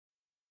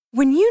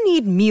When you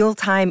need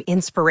mealtime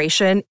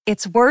inspiration,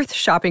 it's worth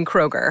shopping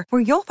Kroger,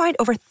 where you'll find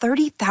over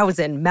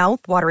 30,000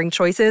 mouth-watering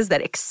choices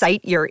that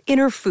excite your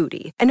inner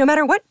foodie. And no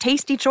matter what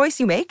tasty choice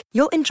you make,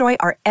 you'll enjoy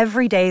our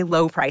everyday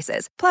low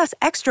prices, plus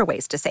extra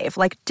ways to save,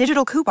 like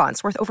digital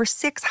coupons worth over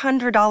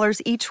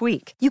 $600 each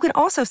week. You can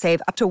also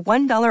save up to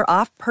 $1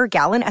 off per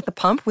gallon at the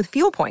pump with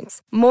fuel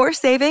points. More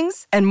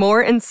savings and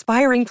more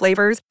inspiring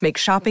flavors make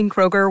shopping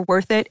Kroger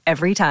worth it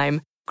every time.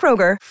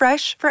 Kroger,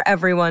 fresh for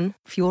everyone.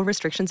 Fuel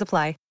restrictions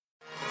apply.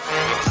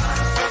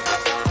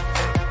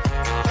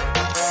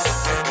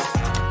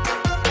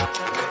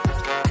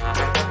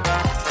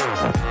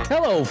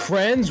 Hello,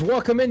 friends.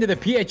 Welcome into the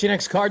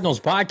PHNX Cardinals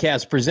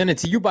podcast presented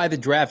to you by the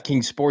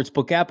DraftKings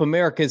Sportsbook app,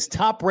 America's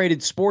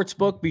top-rated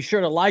sportsbook. Be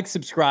sure to like,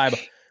 subscribe,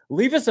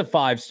 leave us a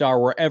 5-star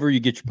wherever you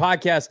get your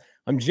podcast.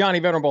 I'm Johnny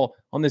Venerable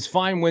on this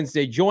fine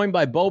Wednesday, joined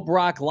by Bo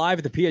Brock live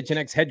at the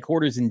PHNX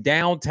headquarters in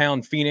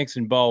downtown Phoenix.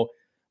 And Bo,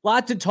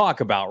 lot to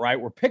talk about, right?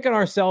 We're picking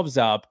ourselves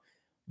up.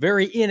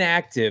 Very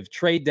inactive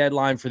trade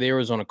deadline for the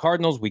Arizona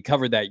Cardinals. We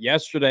covered that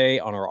yesterday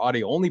on our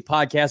audio-only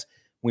podcast.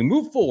 We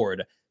move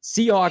forward.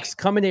 Seahawks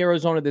coming to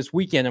Arizona this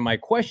weekend. And my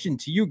question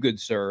to you, good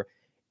sir,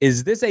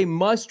 is this a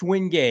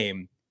must-win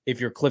game if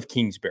you're Cliff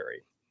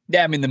Kingsbury?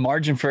 Yeah, I mean, the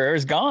margin for error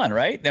is gone,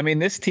 right? I mean,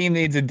 this team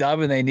needs a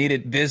dub, and they need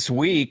it this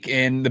week.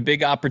 And the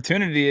big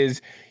opportunity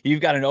is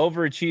you've got an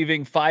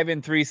overachieving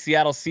 5-3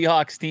 Seattle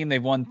Seahawks team.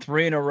 They've won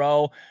 3 in a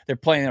row. They're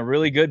playing a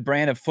really good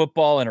brand of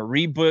football in a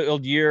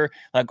rebuild year.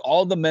 Like,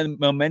 all the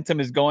momentum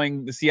is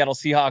going the Seattle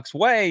Seahawks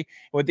way.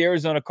 What the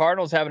Arizona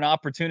Cardinals have an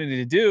opportunity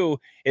to do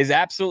is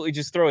absolutely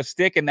just throw a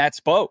stick in that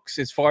spokes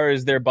as far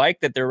as their bike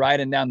that they're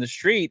riding down the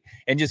street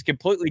and just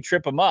completely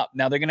trip them up.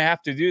 Now, they're going to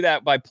have to do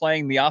that by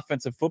playing the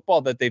offensive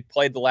football that they've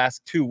played the last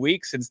 2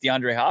 weeks since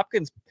DeAndre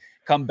Hopkins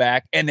come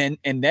back, and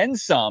then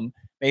some,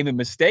 maybe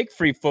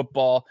mistake-free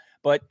football.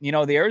 But, you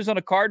know, the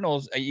Arizona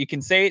Cardinals, you can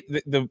say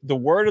the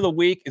word of the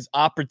week is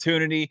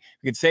opportunity.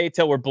 You can say it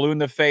till we're blue in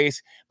the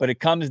face, but it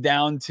comes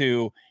down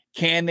to,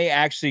 can they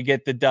actually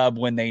get the dub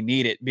when they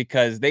need it?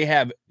 Because they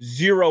have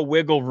zero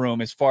wiggle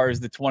room as far as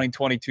the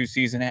 2022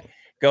 season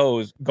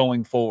goes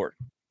going forward.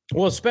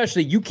 Well,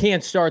 especially you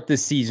can't start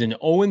this season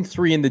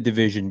 0-3 in the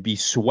division, be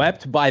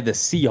swept by the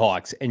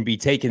Seahawks, and be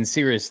taken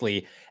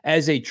seriously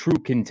as a true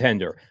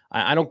contender.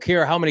 I don't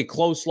care how many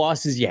close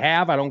losses you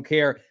have. I don't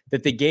care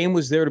that the game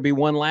was there to be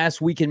won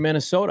last week in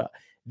Minnesota.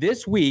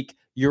 This week,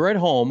 you're at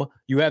home.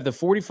 You have the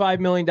 $45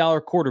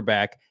 million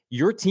quarterback.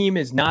 Your team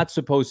is not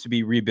supposed to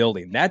be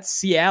rebuilding. That's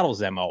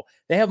Seattle's MO.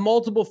 They have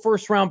multiple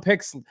first-round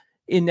picks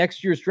in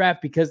next year's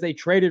draft because they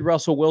traded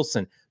Russell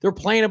Wilson. They're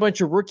playing a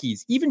bunch of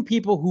rookies. Even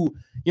people who,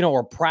 you know,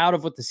 are proud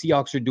of what the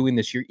Seahawks are doing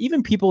this year,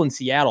 even people in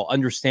Seattle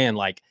understand,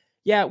 like,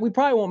 yeah, we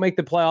probably won't make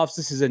the playoffs.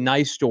 This is a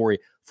nice story.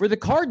 For the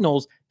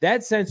Cardinals,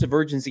 that sense of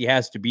urgency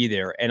has to be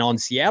there. And on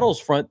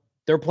Seattle's front,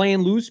 they're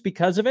playing loose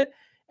because of it.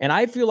 And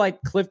I feel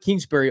like Cliff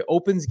Kingsbury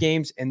opens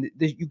games, and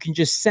you can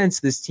just sense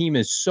this team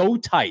is so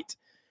tight.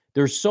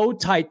 They're so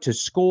tight to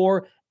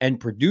score and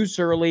produce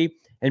early.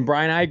 And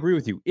Brian, I agree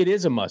with you. It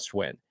is a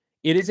must-win.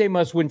 It is a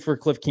must-win for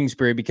Cliff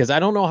Kingsbury, because I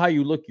don't know how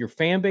you look your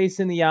fan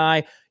base in the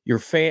eye, your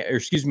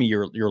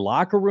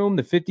locker room,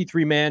 the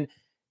 53-man,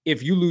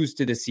 if you lose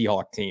to the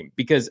Seahawk team.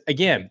 Because,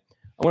 again,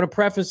 I want to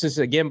preface this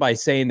again by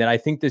saying that I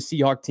think the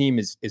Seahawk team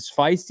is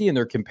feisty and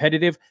they're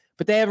competitive,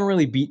 but they haven't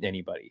really beaten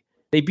anybody.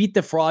 They beat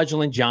the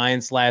fraudulent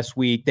Giants last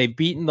week. They've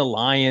beaten the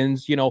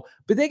Lions,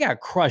 but they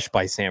got crushed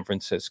by San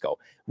Francisco.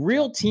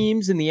 Real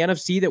teams in the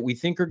NFC that we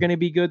think are going to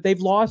be good, they've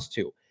lost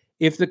to.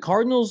 If the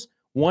Cardinals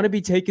want to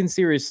be taken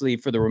seriously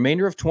for the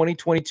remainder of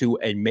 2022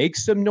 and make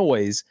some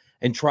noise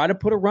and try to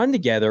put a run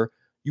together,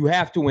 you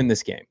have to win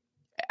this game.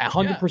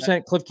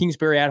 100% Cliff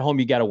Kingsbury at home,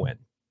 you got to win.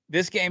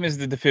 This game is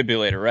the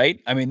defibrillator,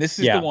 right? I mean, this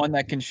is the one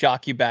that can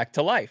shock you back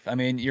to life. I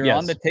mean, you're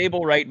on the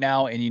table right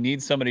now, and you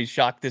need somebody to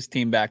shock this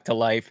team back to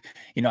life.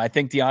 I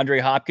think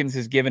DeAndre Hopkins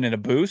has given it a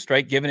boost,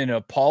 right? Given it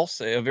a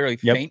pulse, a very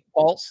faint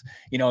pulse.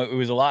 It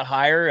was a lot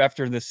higher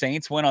after the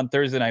Saints went on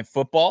Thursday Night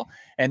Football,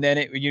 and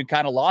then you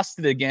kind of lost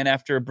it again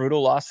after a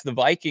brutal loss to the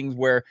Vikings,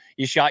 where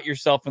you shot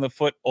yourself in the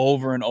foot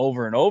over and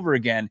over and over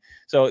again.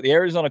 So the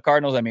Arizona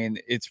Cardinals, I mean,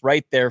 it's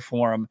right there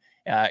for them.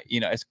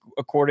 As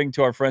according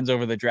to our friends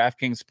over the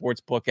DraftKings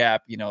Sportsbook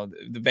app,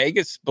 the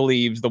Vegas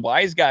believes, the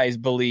wise guys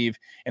believe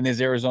in this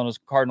Arizona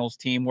Cardinals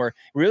team, where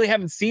we really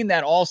haven't seen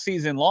that all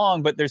season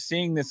long, but they're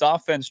seeing this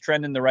offense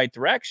trend in the right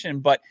direction.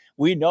 But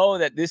we know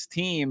that this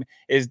team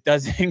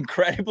does an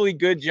incredibly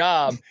good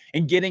job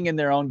in getting in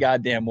their own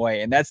goddamn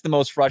way. And that's the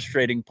most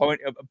frustrating part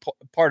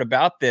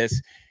about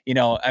this.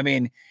 I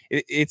mean,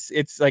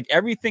 it's like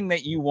everything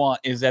that you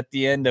want is at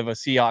the end of a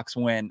Seahawks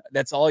win.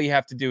 That's all you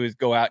have to do is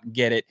go out and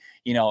get it.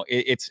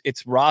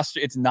 It's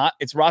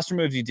roster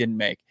moves you didn't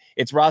make.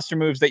 It's roster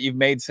moves that you've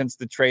made since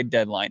the trade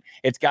deadline.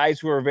 It's guys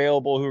who are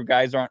available,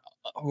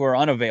 who are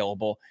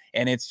unavailable,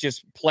 and it's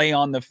just play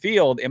on the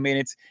field. I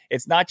mean,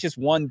 it's not just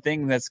one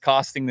thing that's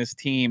costing this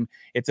team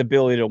its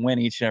ability to win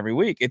each and every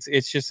week.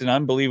 It's just an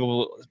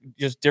unbelievable,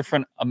 just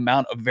different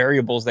amount of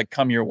variables that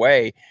come your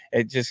way.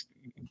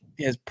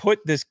 has put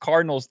this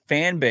Cardinals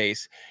fan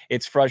base,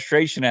 its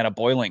frustration at a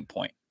boiling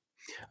point.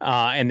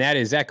 And that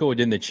is echoed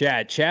in the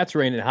chat. Chat's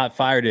raining hot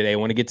fire today. I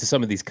want to get to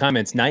some of these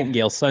comments.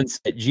 Nightingale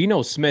Sunset,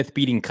 Geno Smith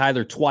beating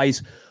Kyler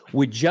twice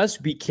would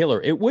just be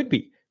killer. It would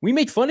be. We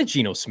make fun of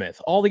Geno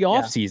Smith all the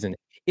offseason.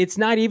 It's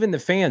not even the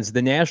fans.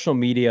 The national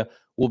media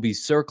will be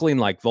circling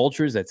like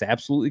vultures. That's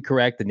absolutely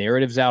correct. The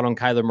narrative's out on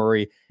Kyler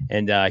Murray,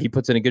 and he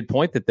puts in a good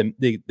point that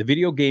the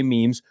video game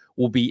memes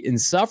will be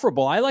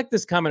insufferable. I like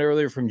this comment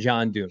earlier from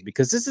John Dune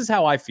because this is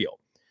how I feel.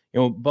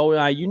 Bo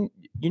and I, you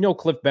know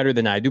Cliff better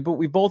than I do, but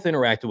we both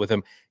interacted with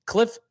him.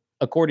 Cliff,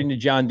 according to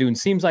John Dune,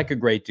 seems like a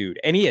great dude,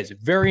 and he is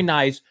very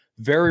nice,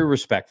 very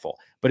respectful.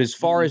 But as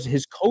far as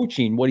his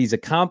coaching, what he's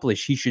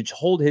accomplished, he should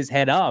hold his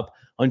head up.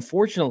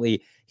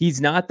 Unfortunately, he's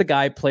not the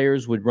guy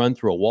players would run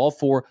through a wall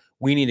for.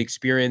 We need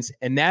experience,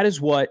 and that is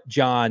what,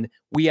 John,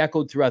 we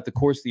echoed throughout the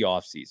course of the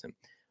offseason.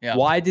 Yeah.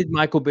 Why did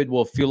Michael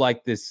Bidwell feel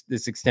like this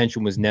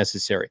extension was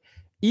necessary?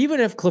 Even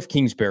if Cliff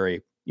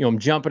Kingsbury, I'm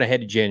jumping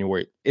ahead to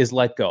January, is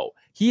let go,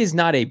 he is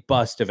not a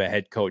bust of a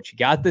head coach. He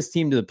got this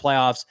team to the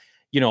playoffs.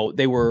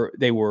 They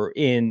were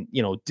in,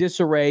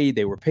 disarray.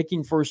 They were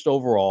picking first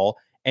overall,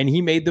 and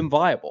he made them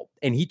viable.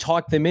 And he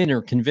talked them in,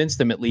 or convinced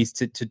them at least,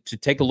 to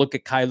take a look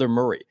at Kyler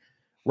Murray,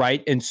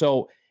 right? And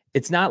so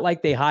it's not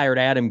like they hired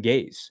Adam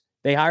Gase.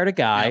 They hired a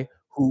guy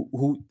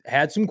who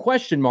had some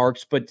question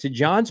marks, but to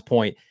John's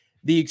point,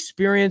 the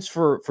experience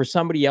for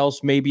somebody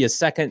else, maybe a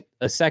second,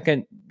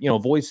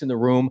 voice in the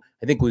room,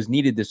 I think was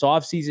needed this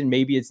offseason.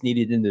 Maybe it's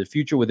needed in the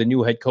future with a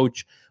new head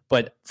coach.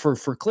 But for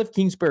Cliff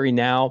Kingsbury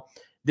now,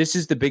 this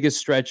is the biggest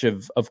stretch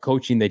of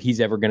coaching that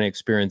he's ever going to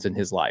experience in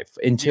his life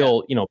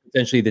until,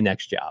 potentially the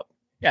next job.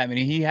 Yeah, I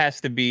mean, he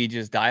has to be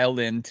just dialed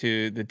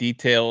into the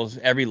details,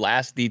 every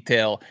last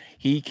detail.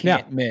 He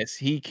can't miss.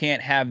 He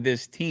can't have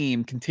this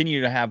team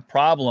continue to have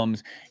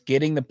problems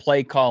getting the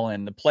play call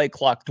in, the play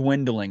clock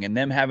dwindling, and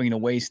them having to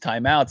waste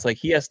timeouts. Like,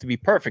 he has to be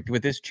perfect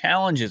with his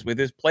challenges, with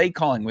his play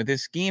calling, with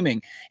his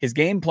scheming, his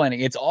game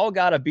planning. It's all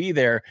got to be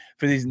there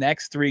for these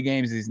next three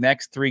games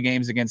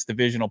against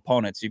divisional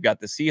opponents. You've got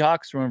the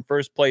Seahawks, who are in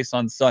first place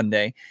on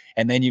Sunday,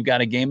 and then you've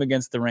got a game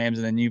against the Rams,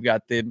 and then you've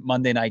got the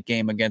Monday night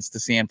game against the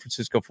San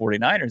Francisco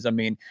 49ers. I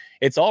mean,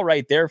 it's all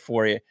right there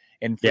for you.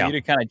 And for you to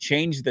kind of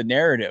change the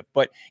narrative.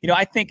 But,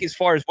 I think as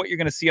far as what you're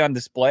going to see on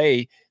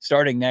display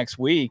starting next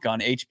week on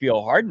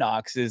HBO Hard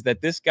Knocks is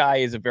that this guy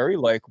is a very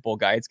likable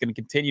guy. It's going to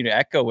continue to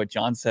echo what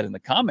John said in the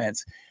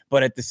comments.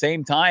 But at the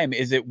same time,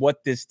 is it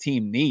what this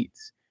team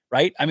needs,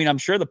 right? I mean, I'm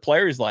sure the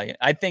players like it.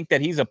 I think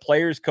that he's a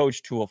player's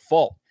coach to a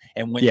fault.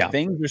 And when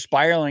things are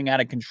spiraling out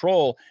of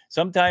control,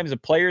 sometimes a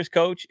player's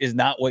coach is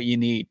not what you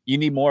need. You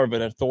need more of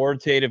an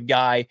authoritative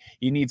guy.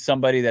 You need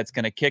somebody that's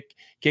going to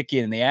kick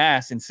you in the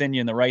ass and send you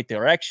in the right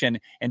direction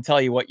and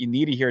tell you what you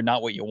need to hear,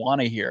 not what you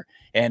want to hear.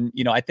 And,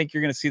 I think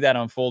you're going to see that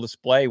on full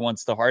display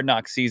once the Hard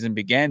Knock season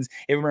begins.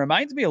 It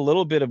reminds me a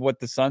little bit of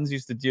what the Suns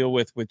used to deal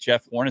with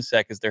Jeff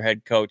Hornacek as their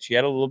head coach. He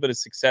had a little bit of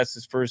success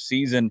his first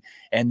season,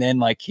 and then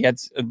he had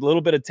a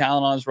little bit of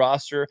talent on his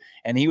roster,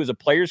 and he was a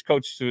player's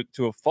coach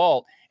to a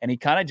fault. And he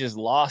kind of just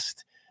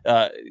lost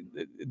the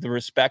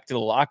respect to the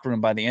locker room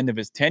by the end of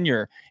his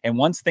tenure. And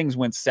once things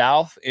went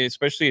south,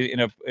 especially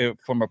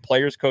from a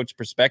player's coach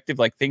perspective,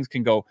 things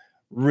can go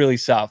really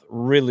south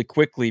really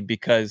quickly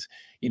because,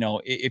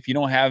 if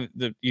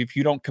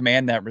you don't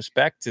command that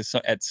respect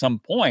at some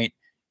point,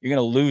 you're going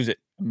to lose it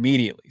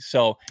immediately.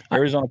 So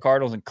Arizona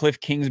Cardinals and Cliff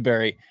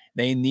Kingsbury,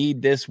 they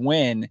need this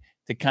win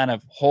to kind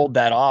of hold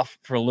that off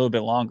for a little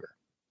bit longer.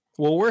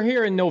 Well, we're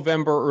here in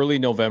November, early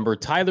November.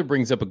 Tyler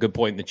brings up a good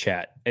point in the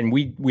chat, and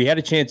we had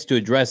a chance to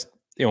address,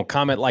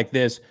 comment like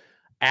this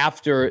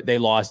after they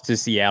lost to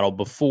Seattle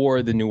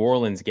before the New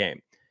Orleans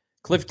game.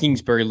 Cliff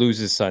Kingsbury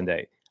loses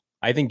Sunday.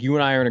 I think you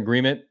and I are in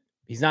agreement.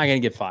 He's not going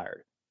to get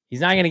fired. He's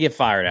not going to get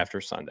fired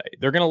after Sunday.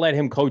 They're going to let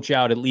him coach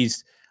out at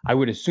least, I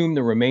would assume,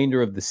 the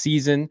remainder of the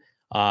season,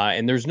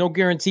 and there's no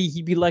guarantee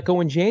he'd be let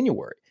go in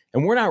January.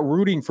 And we're not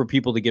rooting for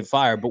people to get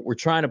fired, but we're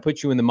trying to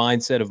put you in the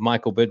mindset of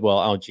Michael Bidwell.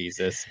 Oh,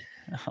 Jesus.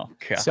 Oh,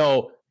 God.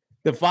 So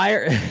the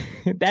fire,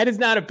 that is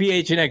not a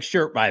PHNX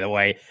shirt, by the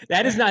way.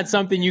 That is not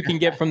something you can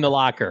get from the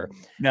locker.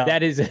 No,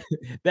 that is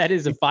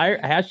a fire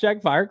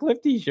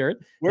 #FireCliff t-shirt.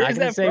 Where is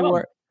that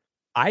from?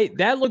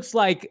 That looks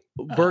like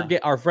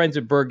our friends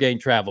at Bird Gang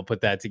Travel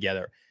put that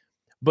together.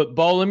 But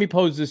Bo, let me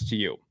pose this to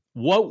you.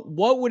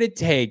 What would it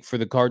take for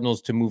the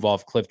Cardinals to move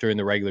off Cliff during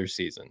the regular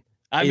season?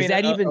 Is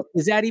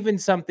that even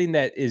something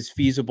that is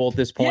feasible at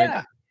this point?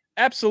 Yeah,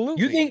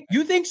 absolutely.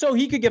 You think so?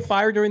 He could get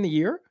fired during the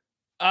year?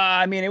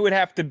 It would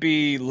have to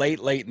be late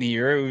in the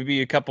year. It would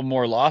be a couple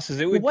more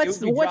losses. What's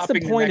the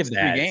point of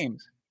that?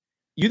 Games.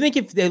 You think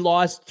if they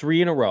lost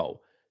 3 in a row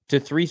to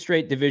 3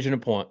 straight division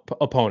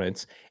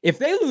opponents, if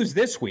they lose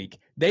this week,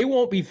 they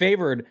won't be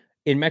favored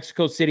in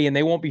Mexico City and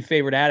they won't be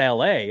favored at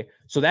LA.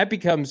 So that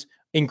becomes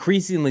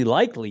increasingly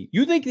likely.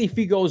 You think if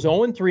he goes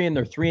 0-3 and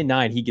they're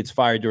 3-9, he gets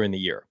fired during the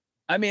year?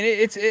 I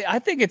mean, I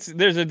think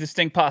there's a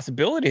distinct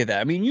possibility of that.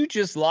 I mean, you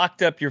just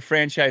locked up your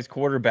franchise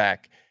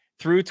quarterback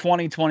through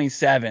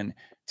 2027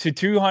 to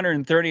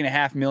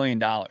 $230.5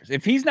 million.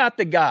 If he's not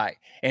the guy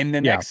and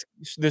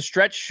the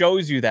stretch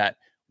shows you that,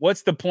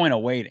 what's the point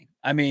of waiting?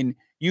 I mean,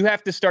 you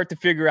have to start to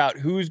figure out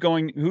who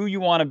you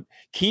want to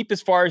keep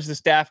as far as the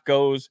staff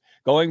goes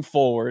going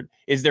forward.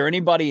 Is there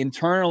anybody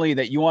internally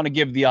that you want to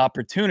give the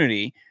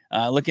opportunity?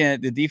 Looking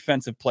at the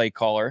defensive play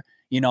caller,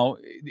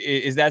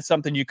 is that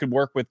something you could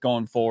work with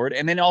going forward?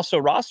 And then also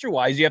roster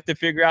wise, you have to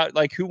figure out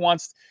like who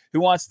wants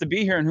to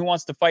be here and who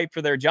wants to fight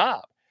for their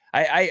job.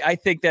 I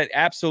think that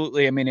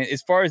absolutely. I mean,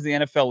 as far as the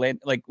NFL,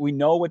 like we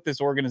know what this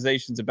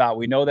organization's about.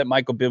 We know that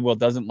Michael Bidwell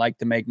doesn't like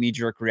to make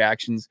knee-jerk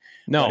reactions.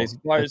 No,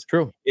 that's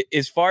true.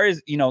 As far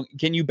as,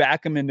 can you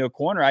back him into a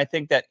corner? I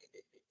think that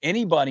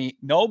nobody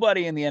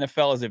in the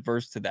NFL is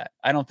adverse to that.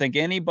 I don't think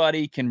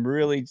anybody can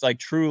really like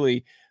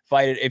truly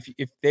fight it.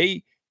 If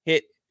they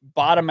hit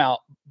bottom out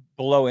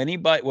below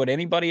what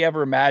anybody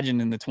ever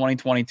imagined in the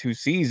 2022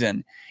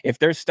 season, if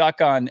they're stuck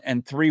on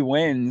 3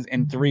 wins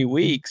in 3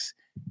 weeks,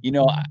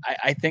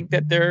 I think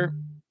that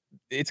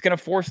it's going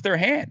to force their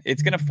hand.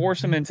 It's going to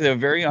force them into a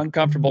very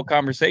uncomfortable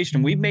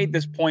conversation. We've made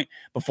this point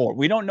before.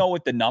 We don't know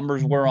what the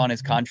numbers were on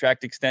his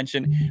contract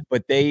extension,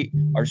 but they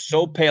are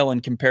so pale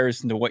in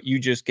comparison to what you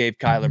just gave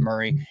Kyler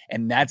Murray.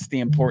 And that's the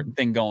important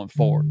thing going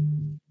forward.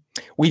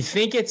 We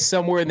think it's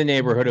somewhere in the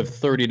neighborhood of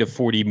 $30 to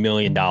 $40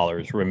 million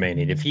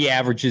remaining. If he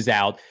averages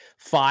out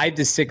 $5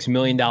 to $6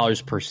 million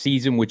per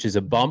season, which is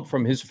a bump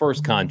from his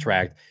first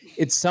contract,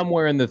 it's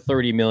somewhere in the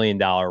 $30 million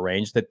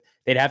range that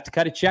they'd have to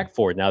cut a check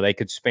for it. Now they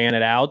could span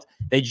it out.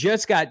 They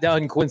just got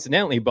done,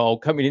 coincidentally, Bo,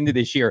 coming into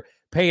this year,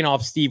 paying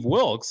off Steve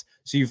Wilks.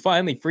 So you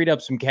finally freed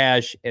up some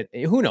cash.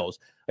 Who knows?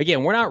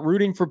 Again, we're not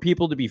rooting for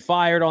people to be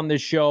fired on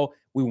this show.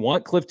 We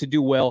want Cliff to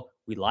do well.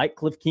 We like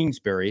Cliff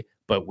Kingsbury,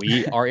 but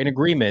we are in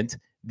agreement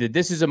that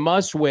this is a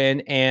must win.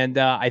 And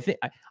I think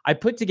I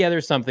put together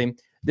something.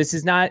 This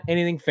is not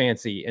anything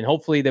fancy, and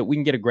hopefully that we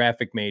can get a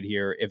graphic made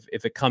here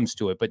if it comes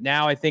to it. But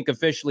now I think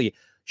officially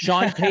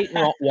Sean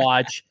Payton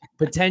watch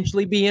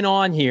potentially being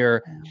on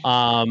here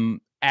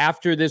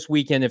after this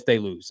weekend if they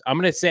lose. I'm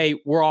going to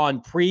say we're on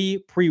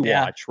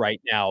pre-watch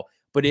right now.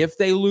 But if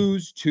they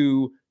lose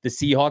to the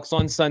Seahawks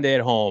on Sunday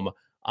at home,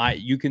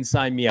 you can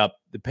sign me up.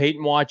 The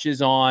Payton watch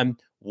is on.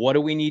 What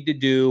do we need to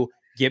do?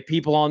 Get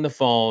people on the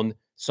phone.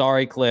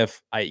 Sorry,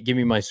 Cliff. Give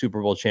me my Super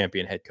Bowl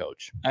champion head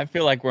coach. I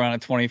feel like we're on a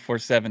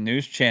 24/7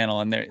 news channel,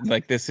 and they're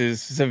like, this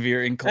is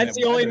severe inclement. That's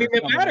the only thing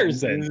that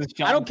matters. Then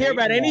I don't care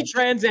about any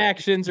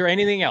transactions or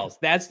anything else.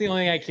 That's the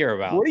only thing I care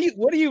about.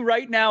 What are you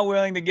right now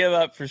willing to give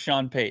up for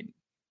Sean Payton?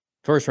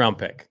 First round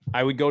pick.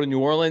 I would go to New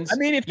Orleans. I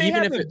mean, if they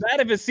have as bad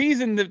of a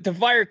season to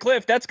fire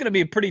Cliff, that's going to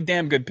be a pretty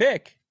damn good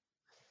pick.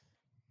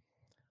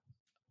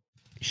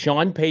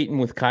 Sean Payton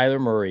with Kyler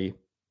Murray.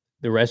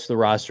 The rest of the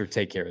roster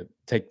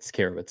takes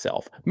care of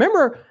itself.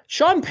 Remember,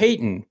 Sean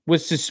Payton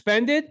was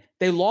suspended.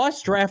 They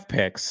lost draft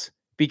picks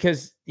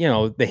because,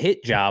 the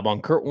hit job on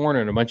Kurt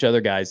Warner and a bunch of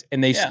other guys,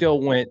 and they still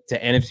went to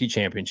NFC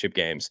championship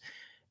games.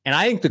 And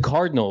I think the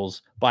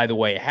Cardinals, by the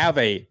way, have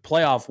a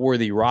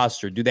playoff-worthy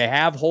roster. Do they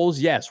have holes?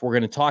 Yes, we're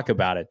going to talk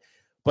about it.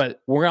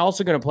 But we're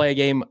also going to play a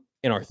game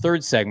in our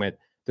third segment.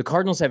 The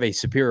Cardinals have a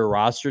superior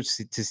roster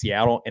to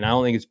Seattle, and I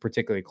don't think it's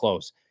particularly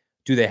close.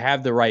 Do they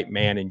have the right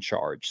man in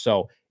charge?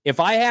 So if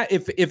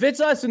it's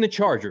us and the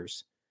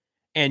Chargers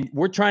and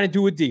we're trying to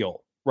do a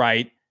deal,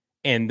 right?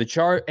 And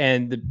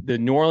the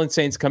New Orleans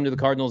Saints come to the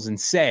Cardinals and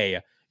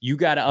say, you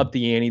got to up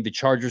the ante. The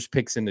Chargers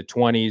picks in the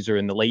 20s or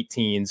in the late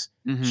teens.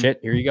 Mm-hmm. Shit,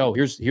 here you go.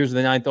 Here's the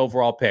 9th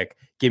overall pick.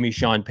 Give me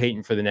Sean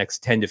Payton for the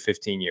next 10 to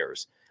 15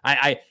 years.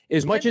 I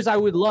as much as I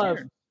would love.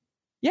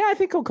 Yeah, I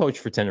think he'll coach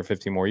for 10 or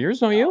 15 more years,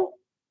 don't you?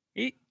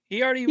 He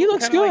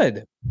looks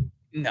good.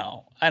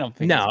 No, I don't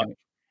think no.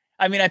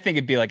 I mean, I think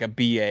it'd be like a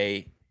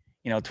BA,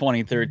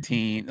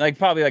 2013, like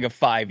probably like a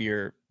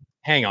 5-year.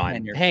 Hang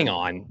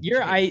on.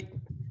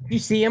 You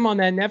see him on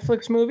that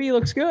Netflix movie? He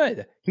looks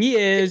good. He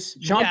is.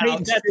 Sean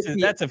Payton's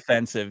that's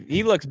offensive.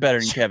 He looks better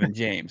than Kevin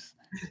James.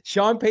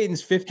 Sean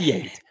Payton's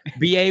 58.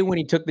 BA when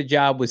he took the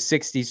job was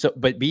 60. So,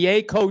 but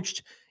BA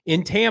coached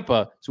in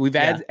Tampa, so we've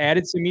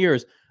added some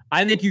years.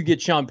 I think you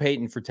get Sean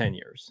Payton for 10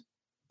 years.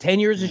 10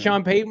 years of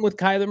Sean Payton with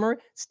Kyler Murray.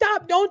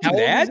 Stop! Don't do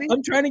that.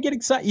 I'm trying to get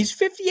excited. He's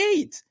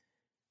 58.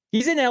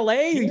 He's in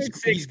LA.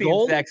 He's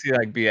gold. Sexy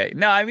like BA.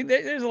 No, I mean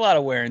there's a lot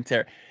of wear and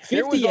tear.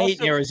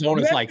 58 in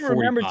Arizona is like 45.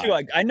 Remember too,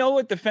 like I know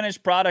what the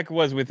finished product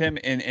was with him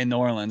in New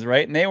Orleans,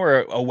 right? And they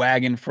were a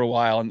wagon for a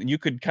while, and you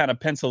could kind of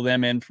pencil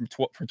them in for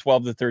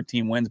 12 to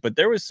 13 wins. But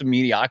there was some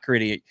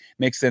mediocrity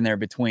mixed in there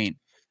between.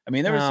 I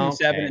mean, there was some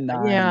 7 and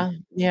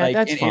 9. Yeah,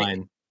 that's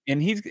fine.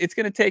 And it's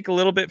going to take a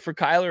little bit for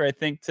Kyler, I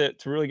think, to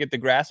really get the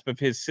grasp of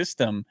his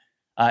system.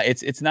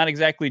 It's not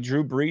exactly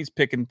Drew Brees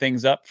picking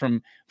things up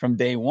from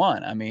day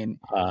one. I mean,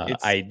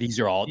 these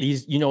are all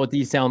these. You know what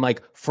these sound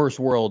like? First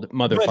world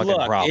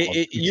motherfucking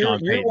problems.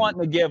 You're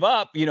wanting to give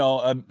up,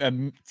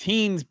 a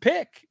teens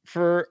pick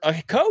for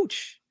a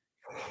coach.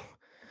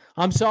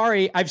 I'm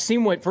sorry. I've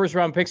seen what first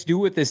round picks do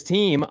with this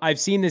team. I've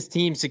seen this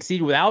team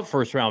succeed without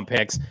first round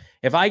picks.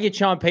 If I get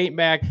Sean Payton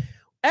back,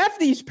 F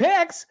these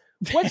picks.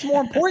 What's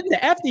more important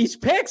to F these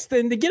picks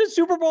than to get a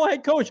Super Bowl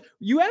head coach?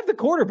 You have the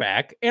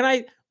quarterback,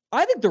 and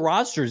I think the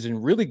roster is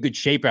in really good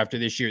shape after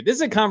this year. This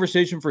is a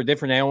conversation for a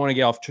different day. I don't want to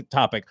get off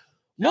topic.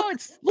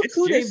 Look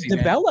who juicy, they've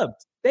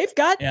developed. They've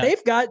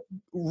got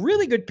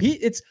really good.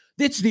 It's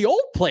the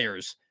old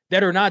players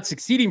that are not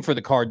succeeding for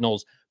the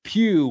Cardinals.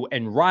 Pugh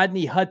and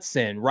Rodney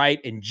Hudson, right?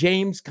 And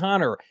James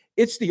Conner.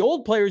 It's the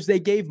old players they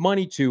gave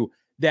money to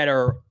that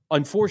are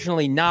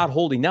unfortunately not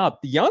holding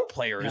up. The young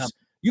players,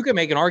 you can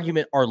make an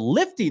argument, are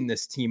lifting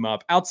this team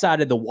up outside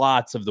of the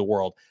Watts of the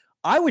world.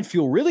 I would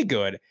feel really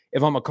good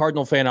if I'm a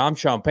Cardinal fan. I'm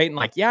Sean Payton.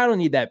 Like, I don't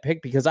need that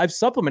pick because I've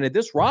supplemented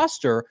this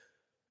roster.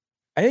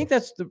 I think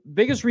that's the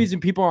biggest reason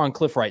people are on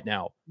Cliff right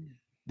now.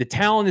 The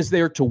talent is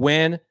there to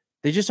win.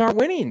 They just aren't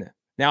winning.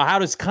 Now, how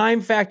does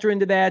Keim factor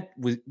into that?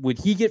 Would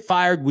he get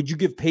fired? Would you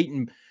give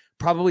Payton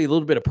probably a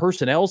little bit of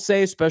personnel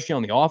say, especially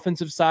on the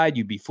offensive side?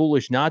 You'd be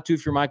foolish not to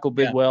if you're Michael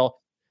Bidwell.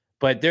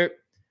 But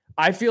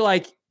I feel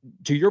like,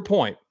 to your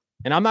point,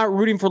 and I'm not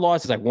rooting for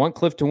losses. I want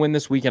Cliff to win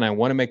this weekend. I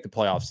want to make the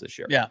playoffs this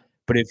year. Yeah.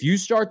 But if you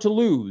start to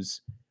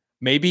lose,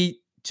 maybe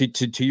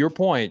to your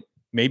point,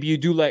 maybe you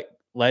do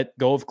let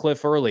go of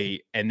Cliff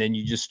early, and then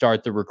you just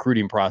start the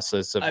recruiting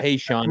process of, hey,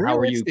 Sean, how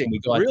are you? Can we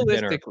go out to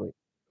dinner?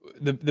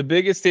 The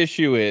biggest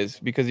issue is,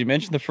 because you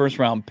mentioned the first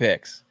round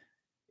picks.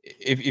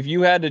 If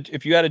you had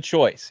a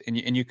choice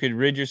and you could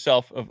rid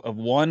yourself of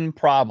one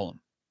problem,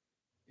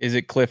 is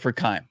it Cliff or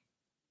Keim?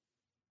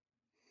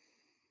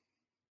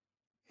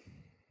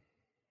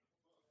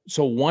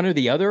 So one or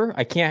the other?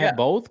 I can't have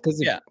both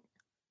because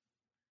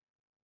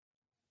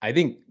I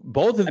think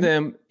both of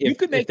them. You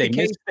could make the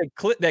case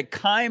that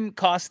Keim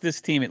cost this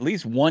team at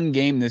least one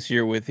game this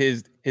year with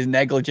his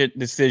negligent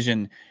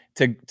decision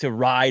to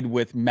ride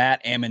with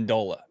Matt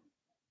Amendola.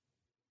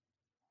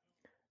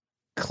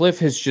 Cliff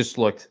has just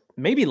looked.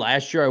 Maybe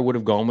last year I would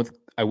have gone with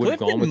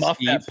muff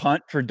Steve. That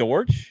punt for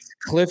Dortch.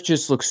 Cliff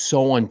just looks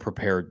so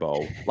unprepared,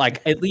 Bo.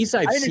 Like, at least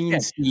I've seen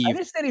Steve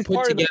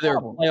put together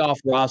playoff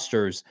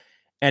rosters,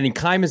 and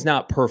Keim is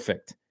not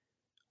perfect.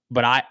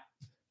 But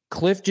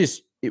Cliff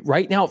just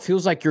right now it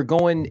feels like you're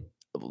going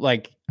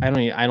like I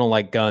don't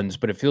like guns,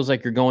 but it feels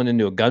like you're going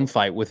into a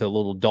gunfight with a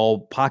little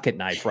dull pocket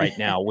knife right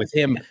now with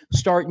him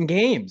starting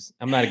games.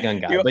 I'm not a gun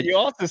guy, but you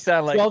also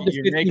sound like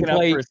you're making up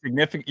for a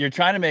significant. You're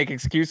trying to make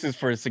excuses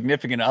for a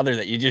significant other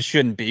that you just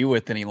shouldn't be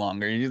with any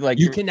longer.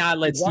 You cannot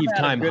let Steve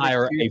Keim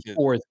hire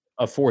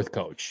a fourth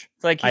coach.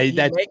 It's like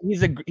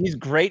he's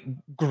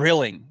great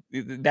grilling.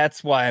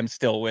 That's why I'm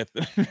still with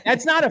him.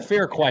 That's not a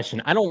fair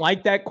question. I don't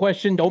like that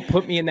question. Don't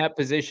put me in that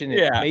position.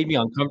 It made me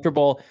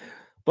uncomfortable.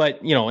 But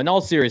in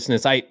all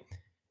seriousness,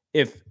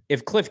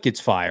 if Cliff gets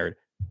fired,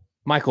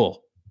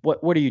 Michael,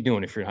 what are you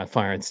doing if you're not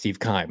firing Steve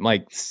Keim?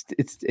 Like,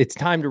 it's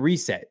time to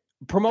reset.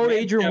 Promote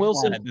Adrian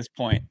Wilson at this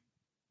point,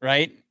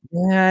 right?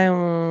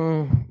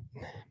 Yeah.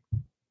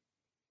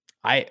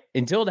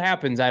 Until it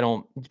happens,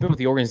 it's been with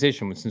the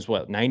organization since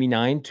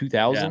 99,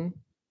 2000. Yeah.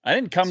 I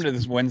didn't come to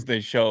this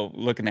Wednesday show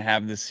looking to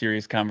have this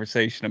serious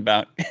conversation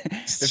about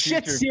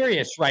shit's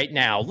serious right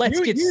now. Let's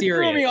get serious. You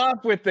threw me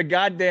off with the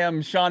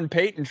goddamn Sean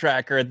Payton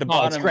tracker at the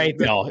bottom. It's great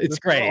though. It's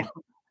great.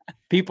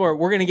 We're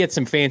going to get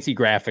some fancy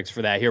graphics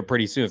for that here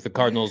pretty soon if the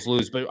Cardinals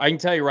lose. But I can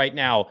tell you right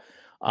now,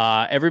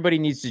 everybody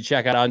needs to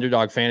check out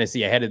Underdog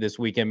Fantasy ahead of this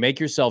weekend. Make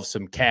yourself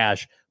some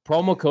cash.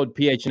 Promo code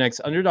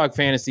PHNX. Underdog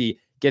Fantasy.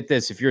 Get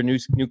this. If you're a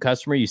new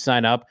customer, you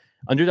sign up.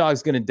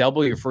 Underdog's going to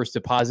double your first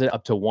deposit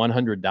up to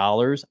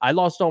 $100. I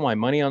lost all my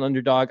money on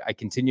Underdog. I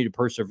continue to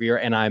persevere,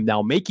 and I'm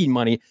now making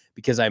money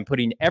because I'm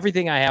putting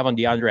everything I have on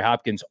DeAndre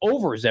Hopkins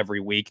overs every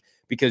week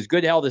because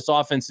good hell, this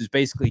offense is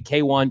basically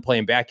K1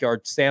 playing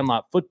backyard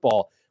sandlot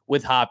football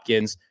with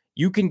Hopkins.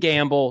 You can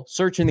gamble,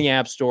 search in the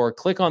App Store,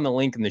 click on the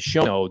link in the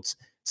show notes,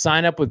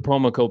 sign up with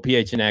promo code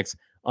PHNX.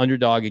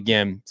 Underdog,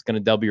 again, it's going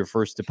to double your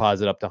first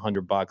deposit up to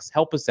 $100.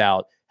 Help us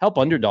out. Help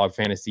Underdog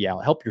Fantasy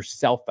out. Help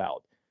yourself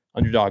out.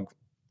 Underdog,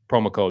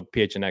 promo code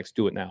PHNX.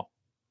 Do it now.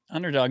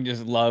 Underdog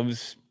just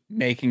loves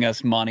making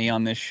us money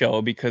on this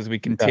show because we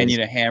continue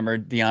to hammer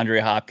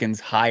DeAndre Hopkins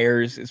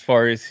hires as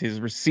far as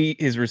his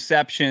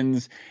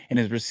receptions and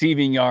his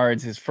receiving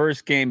yards. His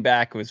first game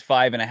back was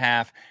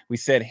 5.5. We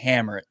said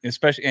hammer it,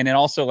 especially, and then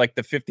also like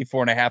the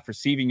 54.5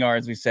 receiving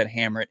yards. We said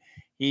hammer it.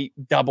 He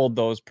doubled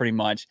those pretty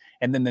much.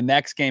 And then the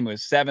next game it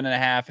was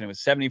 7.5 and it was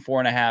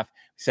 74.5. We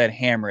said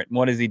hammer it. And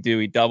what does he do?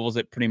 He doubles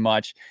it pretty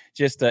much.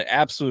 Just an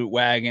absolute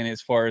wagon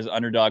as far as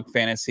Underdog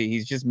Fantasy.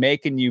 He's just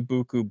making you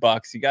buku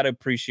bucks. You got to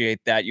appreciate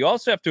that. You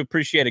also have to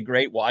appreciate a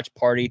great watch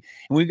party.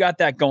 And we've got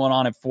that going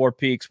on at Four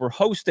Peaks. We're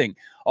hosting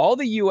all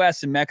the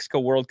U.S. and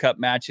Mexico World Cup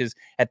matches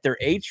at their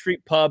 8th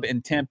Street Pub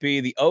in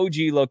Tempe, the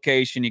OG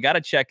location. You got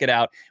to check it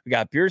out. We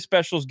got beer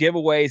specials,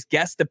 giveaways,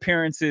 guest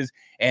appearances,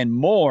 and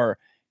more.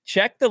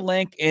 Check the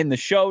link in the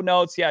show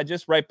notes. Yeah,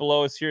 just right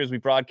below us here as we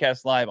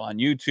broadcast live on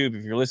YouTube.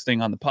 If you're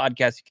listening on the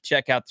podcast, you can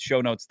check out the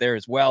show notes there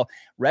as well.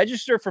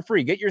 Register for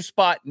free. Get your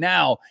spot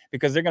now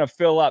because they're going to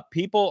fill up.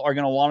 People are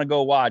going to want to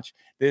go watch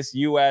this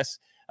U.S.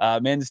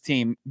 Men's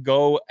team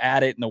go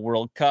at it in the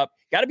World Cup.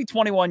 Got to be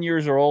 21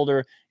 years or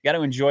older. Got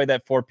to enjoy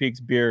that Four Peaks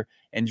beer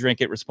and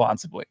drink it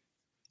responsibly.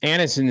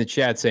 Anna's in the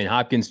chat saying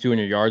Hopkins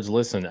 200 yards.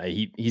 Listen,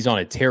 he's on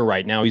a tear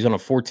right now. He's on a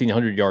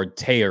 1,400-yard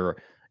tear.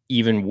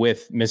 even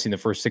with missing the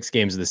first 6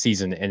 games of the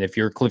season. And if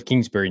you're Cliff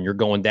Kingsbury and you're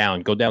going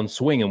down, go down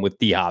swinging with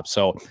D-Hop.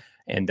 So,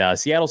 and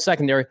Seattle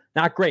secondary,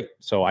 not great.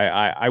 So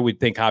I would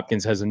think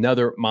Hopkins has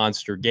another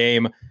monster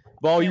game.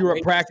 Well, you were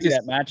at practice.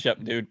 That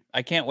matchup, dude.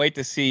 I can't wait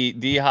to see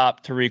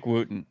D-Hop, Tariq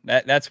Wooten.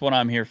 That's what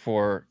I'm here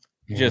for.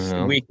 Just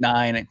week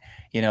 9.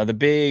 And, the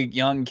big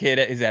young kid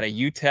is at a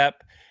UTEP.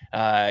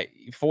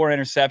 4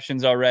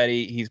 interceptions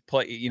already. He's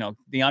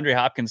DeAndre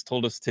Hopkins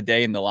told us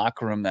today in the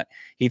locker room that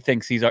he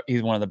thinks he's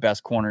one of the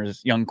best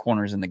young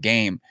corners in the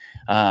game.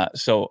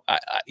 So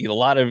a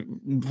lot of,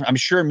 I'm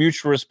sure,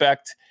 mutual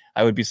respect.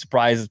 I would be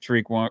surprised if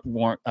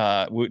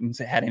Tariq Wooten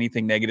had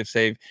anything negative to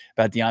say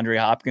about DeAndre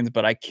Hopkins,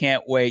 but I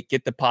can't wait.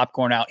 Get the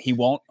popcorn out. He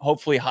won't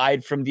hopefully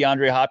hide from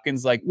DeAndre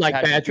Hopkins like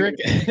Patrick.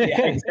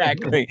 Yeah,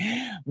 exactly.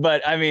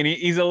 But I mean,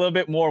 he's a little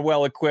bit more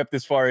well equipped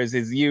as far as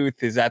his youth,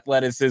 his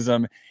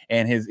athleticism,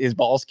 and his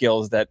ball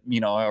skills that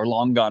are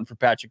long gone for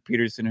Patrick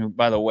Peterson, who,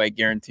 by the way,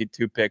 guaranteed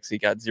 2 picks. He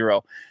got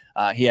 0.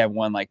 He had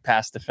 1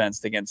 pass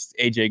defense against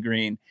AJ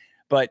Green.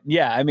 But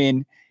yeah, I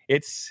mean,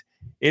 it's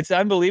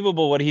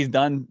unbelievable what he's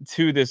done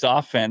to this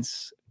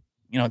offense.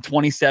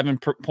 27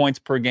 points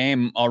per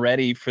game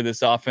already for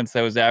this offense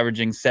that was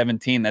averaging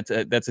 17. That's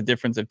a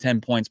difference of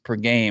 10 points per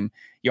game.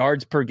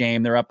 Yards per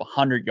game, they're up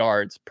 100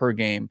 yards per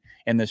game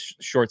in this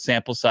short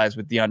sample size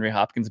with DeAndre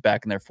Hopkins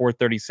back in there,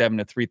 437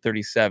 to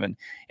 337,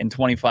 and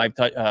 25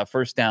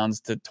 first downs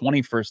to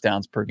 20 first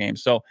downs per game.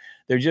 So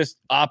they're just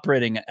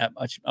operating at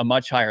a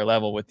much higher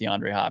level with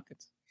DeAndre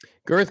Hopkins.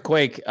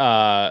 Girthquake,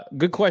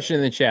 good question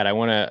in the chat. I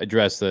want to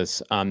address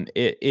this.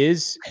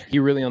 Is he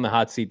really on the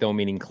hot seat, though,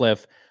 meaning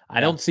Cliff? I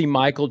don't see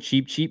Michael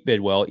Cheap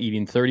Bidwell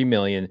eating $30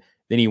 million.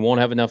 Then he won't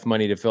have enough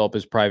money to fill up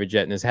his private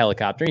jet and his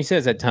helicopter. And he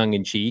says that tongue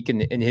in cheek,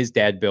 and his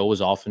dad, Bill,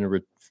 was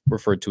often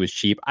referred to as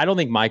cheap. I don't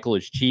think Michael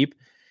is cheap.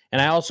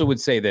 And I also would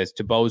say this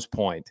to Bo's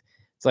point.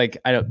 It's like,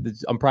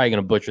 I'm probably going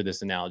to butcher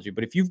this analogy,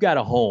 but if you've got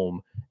a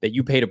home that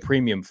you paid a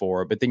premium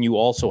for, but then you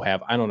also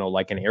have, I don't know,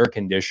 like an air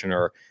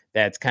conditioner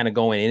that's kind of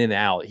going in and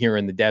out here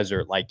in the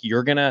desert, like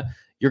you're going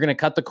to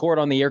cut the cord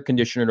on the air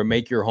conditioner to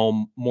make your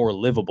home more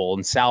livable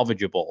and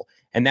salvageable.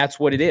 And that's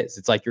what it is.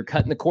 It's like you're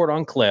cutting the cord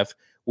on Cliff,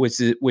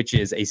 which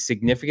is a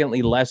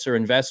significantly lesser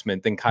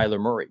investment than Kyler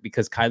Murray,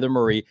 because Kyler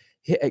Murray,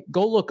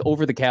 go look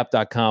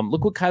overthecap.com.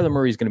 Look what Kyler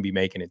Murray is going to be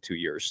making in 2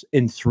 years,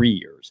 in 3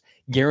 years,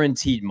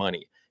 guaranteed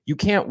money. You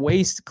can't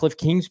waste Cliff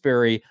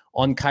Kingsbury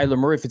on Kyler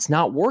Murray if it's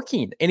not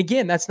working. And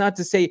again, that's not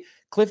to say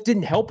Cliff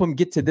didn't help him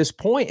get to this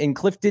point, and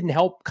Cliff didn't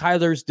help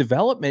Kyler's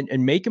development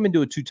and make him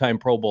into a 2-time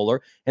Pro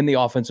Bowler and the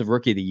Offensive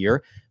Rookie of the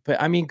Year. But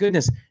I mean,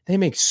 goodness, they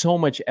make so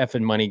much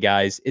effing money,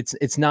 guys.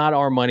 It's not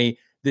our money.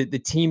 The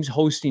team's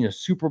hosting a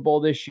Super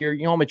Bowl this year.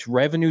 You know how much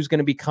revenue is going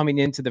to be coming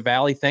into the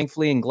Valley,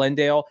 thankfully, in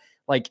Glendale.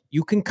 Like,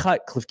 you can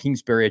cut Cliff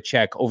Kingsbury a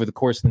check over the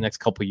course of the next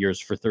couple of years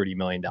for $30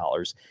 million.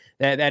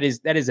 That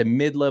is a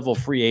mid-level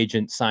free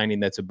agent signing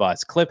that's a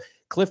bust.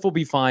 Cliff will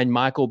be fine.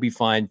 Michael will be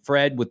fine.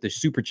 Fred with the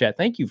super chat.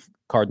 Thank you,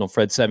 Cardinal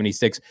Fred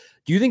 76.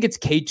 Do you think it's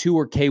K2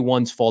 or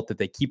K1's fault that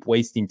they keep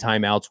wasting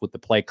timeouts with the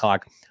play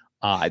clock?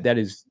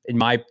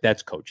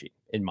 That's coaching,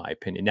 in my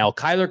opinion. Now,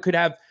 Kyler could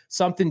have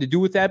something to do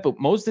with that, but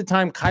most of the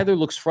time, Kyler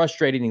looks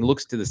frustrated and he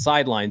looks to the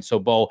sideline. So,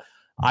 Bo,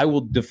 I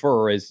will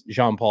defer, as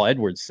Jean-Paul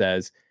Edwards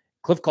says.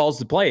 Cliff calls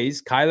the plays.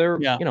 Kyler,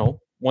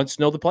 wants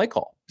to know the play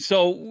call.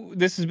 So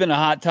this has been a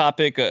hot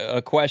topic,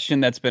 a question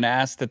that's been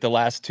asked at the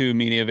last 2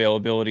 media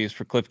availabilities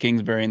for Cliff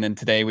Kingsbury. And then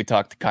today we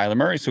talked to Kyler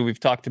Murray. So we've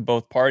talked to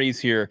both parties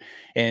here.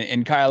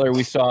 And Kyler,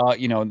 we saw,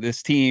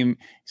 this team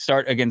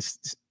start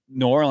against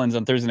New Orleans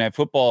on Thursday Night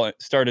Football,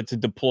 started to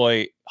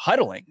deploy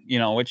huddling,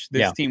 which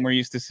this team we're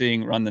used to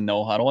seeing run the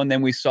no huddle. And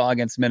then we saw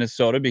against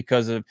Minnesota,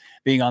 because of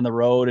being on the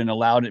road and a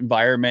loud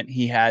environment,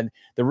 he had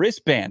the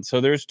wristband.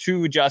 So there's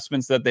 2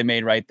 adjustments that they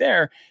made right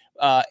there.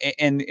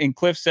 And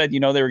Cliff said, they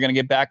were going to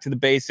get back to the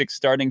basics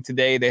starting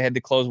today. They had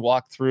to close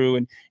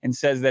walkthrough and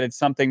says that it's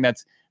something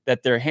that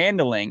they're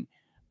handling.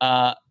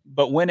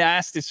 But when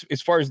asked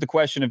as far as the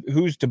question of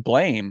who's to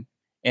blame,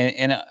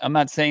 and I'm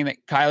not saying that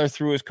Kyler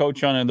threw his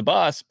coach under the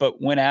bus,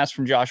 but when asked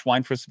from Josh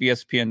Weinfuss of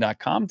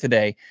ESPN.com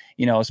today,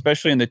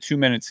 especially in the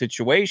 2-minute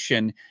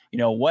situation,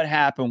 what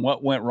happened,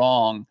 what went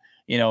wrong,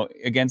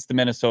 against the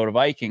Minnesota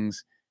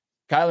Vikings,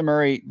 Kyler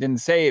Murray didn't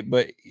say it,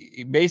 but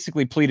he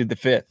basically pleaded the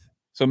fifth.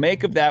 So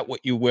make of that what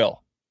you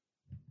will.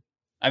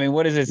 I mean,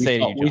 what does it say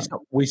to you, John?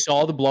 We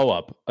saw the blow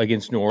up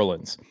against New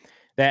Orleans.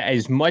 That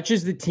as much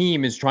as the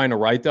team is trying to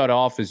write that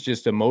off as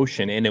just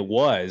emotion, and it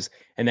was,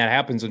 and that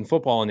happens in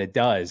football, and it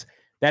does,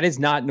 that is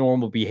not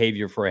normal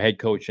behavior for a head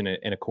coach and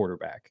a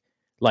quarterback.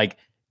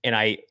 And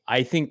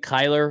I think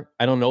Kyler,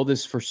 I don't know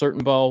this for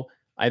certain, Bo,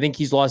 I think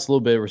he's lost a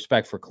little bit of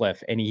respect for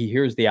Cliff, and he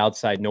hears the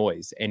outside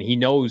noise, and he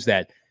knows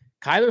that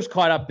Kyler's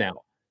caught up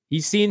now.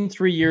 He's seen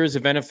 3 years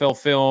of NFL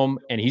film,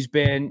 and he's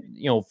been,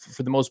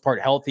 for the most part,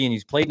 healthy, and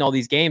he's played in all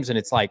these games, and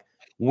it's like,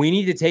 we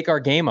need to take our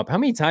game up. How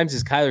many times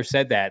has Kyler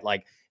said that?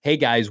 Like, hey,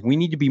 guys, we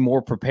need to be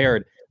more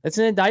prepared. That's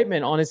an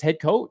indictment on his head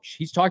coach.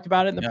 He's talked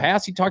about it in the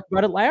past. He talked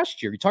about it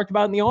last year. He talked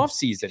about it in the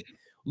offseason.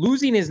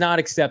 Losing is not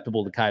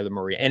acceptable to Kyler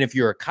Murray. And if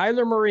you're a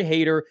Kyler Murray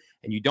hater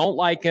and you don't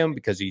like him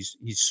because he's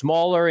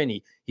smaller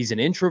and he's an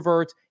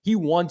introvert, he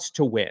wants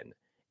to win.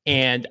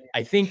 And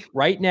I think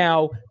right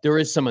now there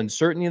is some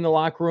uncertainty in the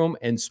locker room,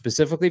 and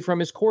specifically from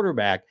his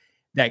quarterback,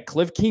 that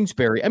Cliff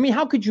Kingsbury. I mean,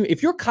 how could you,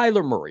 if you're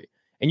Kyler Murray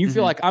and you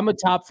feel like I'm a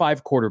top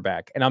 5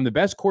 quarterback and I'm the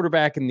best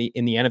quarterback in the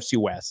NFC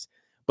West,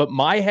 but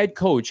my head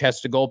coach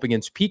has to go up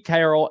against Pete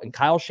Carroll and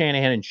Kyle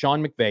Shanahan and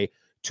Sean McVay,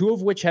 2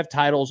 of which have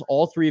titles,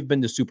 all 3 have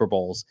been to Super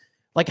Bowls.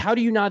 Like, how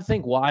do you not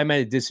think, well, I'm at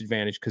a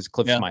disadvantage because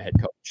Cliff's my head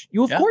coach?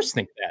 You of course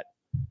think that.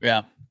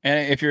 Yeah.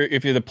 And if you're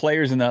the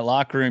players in that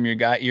locker room,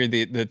 you're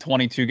the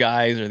 22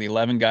 guys or the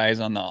 11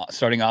 guys on the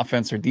starting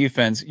offense or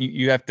defense,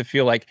 you have to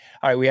feel like,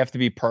 all right, we have to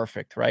be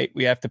perfect, right?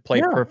 We have to play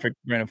perfect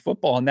brand of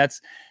football. And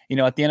that's,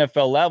 at the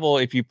NFL level,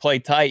 if you play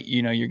tight,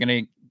 you're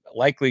going to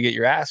likely get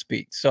your ass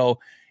beat. So,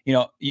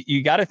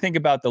 you got to think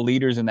about the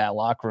leaders in that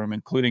locker room,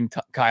 including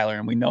Kyler.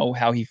 And we know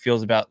how he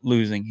feels about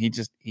losing.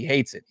 He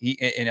hates it.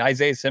 And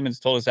Isaiah Simmons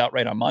told us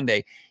outright on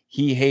Monday,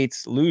 he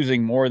hates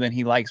losing more than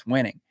he likes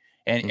winning.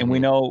 And we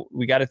know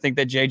we got to think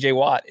that J.J.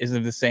 Watt is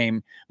of the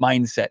same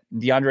mindset.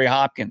 DeAndre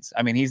Hopkins,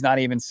 I mean, he's not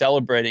even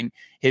celebrating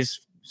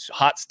his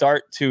hot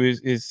start to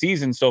his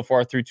season so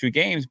far through 2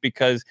 games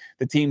because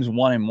the team's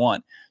 1-1.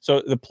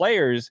 So the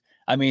players,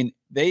 I mean,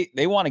 they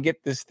want to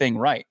get this thing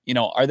right.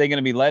 Are they going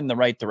to be led in the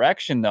right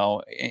direction,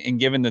 though, and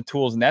given the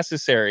tools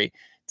necessary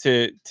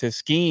to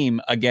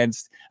scheme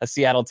against a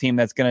Seattle team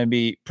that's going to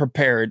be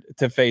prepared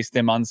to face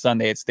them on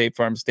Sunday at State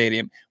Farm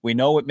Stadium? We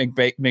know what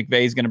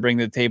McVay is going to bring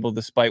to the table,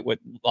 despite what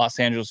Los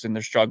Angeles and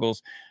their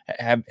struggles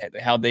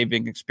how they've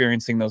been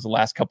experiencing those the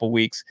last couple of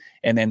weeks,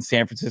 and then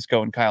San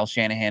Francisco and Kyle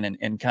Shanahan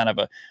and kind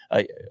of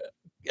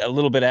a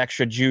little bit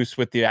extra juice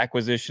with the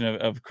acquisition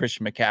of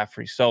Christian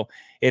McCaffrey. So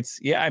it's,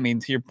 I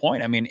mean, to your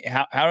point, I mean,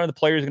 how are the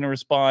players going to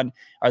respond?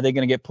 Are they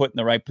going to get put in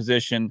the right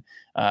position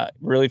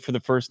really for the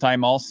first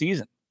time all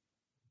season?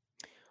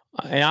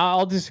 And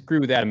I'll disagree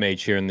with Adam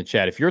H. here in the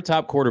chat. If you're a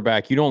top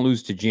quarterback, you don't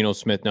lose to Geno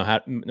Smith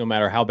no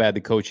matter how bad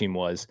the coaching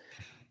was.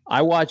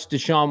 I watched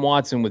Deshaun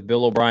Watson with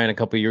Bill O'Brien a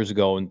couple of years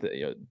ago, and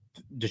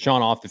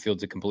Deshaun off the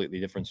field's a completely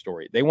different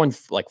story. They won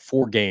like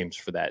 4 games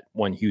for that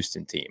one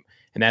Houston team,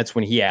 and that's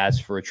when he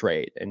asked for a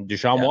trade. And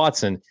Deshaun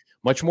Watson,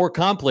 much more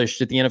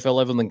accomplished at the NFL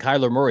level than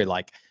Kyler Murray.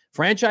 Like,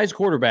 franchise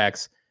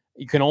quarterbacks,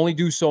 you can only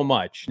do so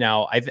much.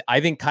 Now,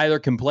 I think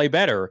Kyler can play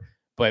better,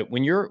 but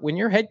when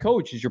your head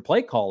coach is your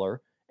play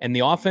caller and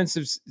the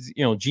offensive,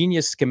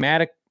 genius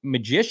schematic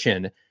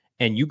magician,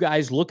 and you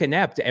guys look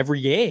inept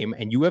every game,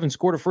 and you haven't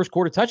scored a first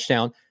quarter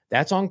touchdown,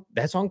 that's on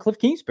Cliff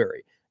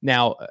Kingsbury.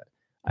 Now,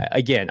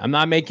 again, I'm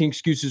not making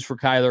excuses for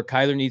Kyler.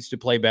 Kyler needs to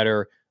play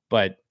better,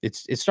 but it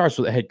starts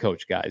with a head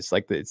coach, guys.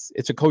 Like,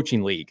 it's a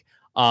coaching league.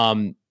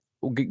 We'll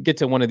get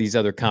to one of these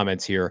other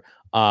comments here.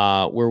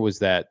 Where was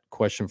that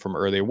question from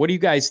earlier? What do you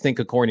guys think,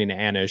 according to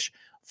Anish?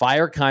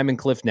 Fire Keim and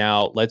Cliff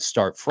now. Let's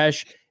start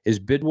fresh. Is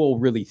Bidwell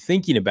really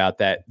thinking about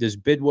that? Does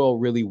Bidwell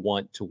really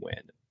want to win?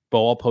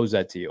 Bo, I'll pose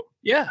that to you.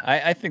 Yeah,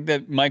 I think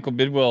that Michael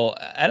Bidwell,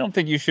 I don't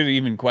think you should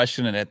even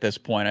question it at this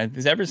point.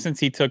 Ever since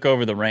he took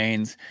over the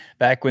reins,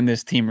 back when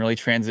this team really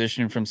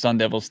transitioned from Sun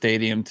Devil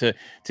Stadium to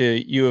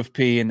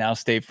UFP and now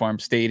State Farm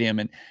Stadium,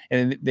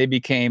 and they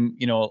became,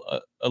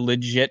 a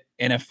legit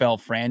NFL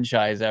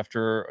franchise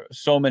after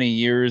so many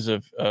years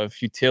of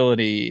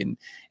futility and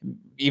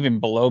even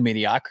below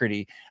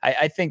mediocrity.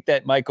 I think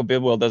that Michael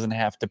Bidwell doesn't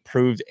have to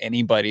prove to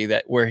anybody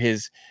that where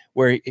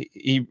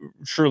he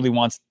truly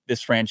wants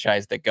this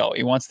franchise to go.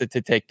 He wants it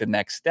to take the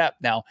next step.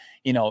 Now,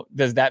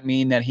 does that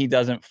mean that he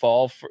doesn't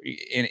fall for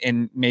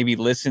and maybe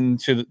listen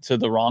to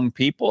the wrong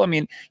people? I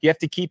mean, you have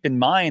to keep in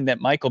mind that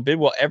Michael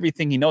Bidwell,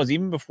 everything he knows,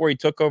 even before he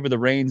took over the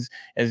reins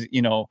as,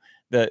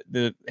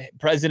 the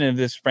president of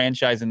this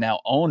franchise and now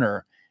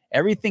owner,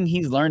 everything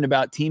he's learned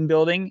about team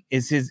building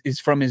is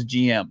from his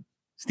GM.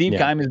 Steve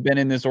Keim has been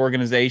in this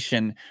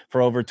organization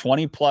for over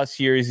 20 plus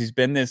years. He's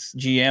been this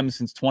GM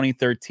since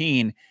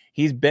 2013.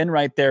 He's been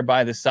right there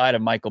by the side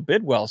of Michael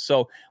Bidwell.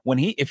 So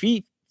if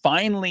he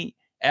finally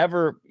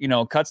ever,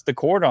 cuts the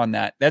cord on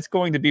that, that's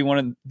going to be one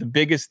of the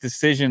biggest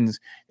decisions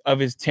of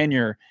his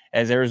tenure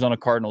as Arizona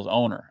Cardinals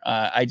owner.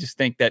 I just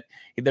think that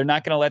they're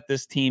not going to let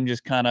this team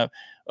just kind of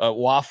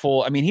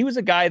waffle. I mean, he was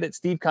a guy that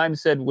Steve Keim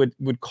said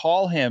would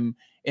call him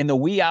in the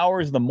wee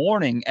hours of the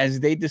morning as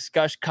they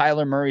discuss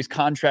Kyler Murray's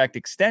contract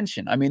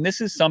extension. I mean,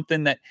 this is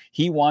something that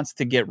he wants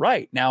to get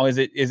right. Now, is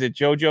it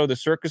JoJo the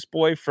circus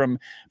boy from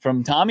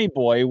Tommy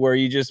Boy, where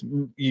you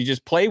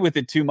just play with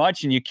it too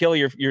much and you kill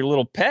your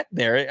little pet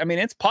there? I mean,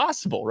 it's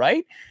possible,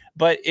 right?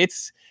 But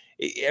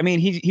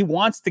he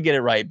wants to get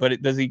it right,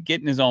 but does he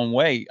get in his own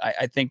way?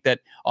 I think that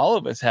all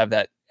of us have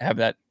that,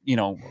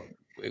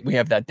 we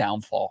have that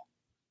downfall.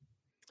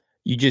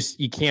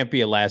 You can't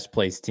be a last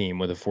place team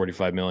with a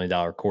 $45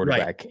 million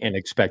quarterback and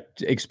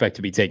expect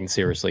to be taken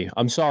seriously.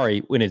 I'm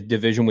sorry, in a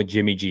division with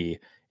Jimmy G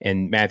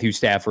and Matthew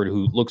Stafford,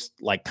 who looks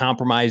like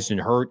compromised and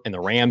hurt, and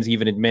the Rams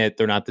even admit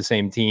they're not the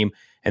same team.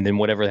 And then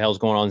whatever the hell's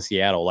going on in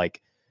Seattle,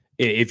 like,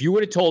 If you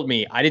would have told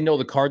me, I didn't know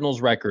the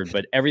Cardinals record,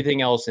 but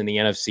everything else in the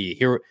NFC,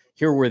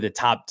 here were the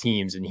top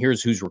teams, and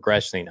here's who's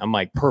regressing. I'm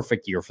like,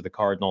 perfect year for the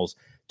Cardinals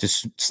to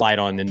slide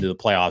on into the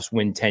playoffs,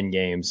 win 10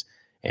 games.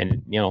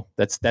 And,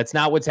 that's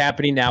not what's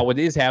happening now. What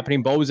is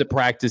happening, Bo was at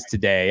practice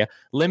today.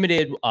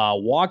 Limited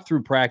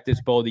walkthrough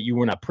practice, Bo, that you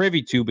were not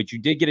privy to, but you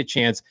did get a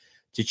chance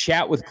to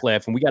chat with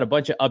Cliff. And we got a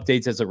bunch of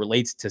updates as it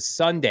relates to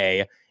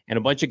Sunday and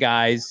a bunch of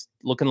guys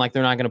looking like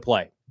they're not going to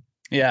play.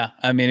 Yeah,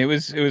 I mean, it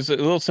was a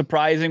little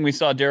surprising. We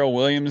saw Darrell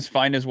Williams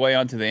find his way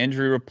onto the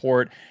injury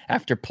report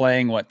after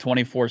playing,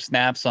 24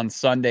 snaps on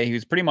Sunday. He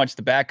was pretty much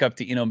the backup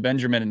to Eno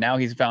Benjamin, and now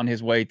he's found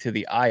his way to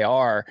the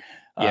IR.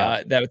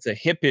 That it's a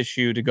hip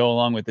issue to go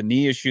along with the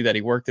knee issue that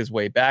he worked his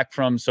way back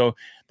from. So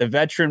the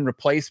veteran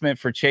replacement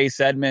for Chase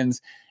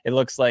Edmonds, it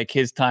looks like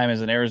his time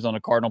as an Arizona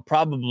Cardinal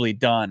probably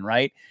done,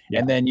 right? Yeah.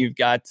 And then you've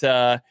got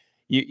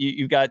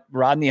you've got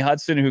Rodney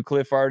Hudson, who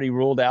Cliff already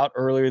ruled out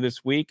earlier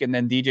this week, and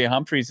then DJ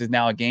Humphries is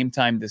now a game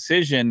time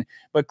decision.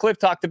 But Cliff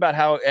talked about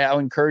how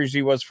encouraged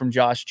he was from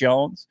Josh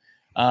Jones.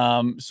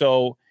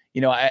 So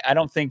I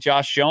don't think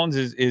Josh Jones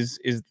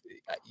is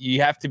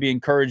you have to be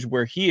encouraged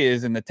where he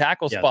is and the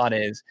tackle spot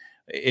is.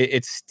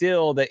 It's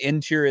still the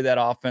interior of that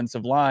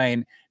offensive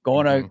line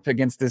going up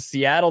against the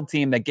Seattle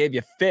team that gave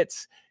you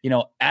fits,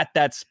 at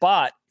that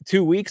spot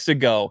 2 weeks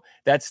ago.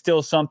 That's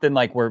still something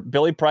like where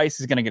Billy Price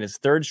is going to get his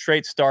third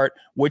straight start.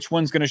 Which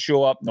one's going to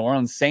show up? New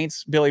Orleans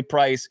Saints Billy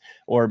Price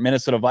or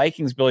Minnesota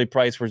Vikings Billy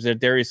Price, where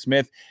Darius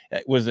Smith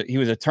was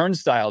a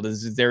turnstile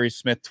to Darius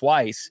Smith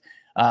twice.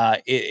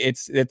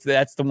 That's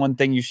the one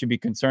thing you should be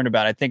concerned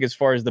about. I think as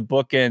far as the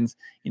bookends,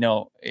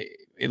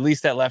 at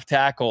least at left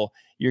tackle,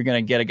 you're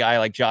going to get a guy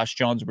like Josh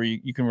Jones where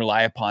you can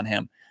rely upon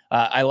him.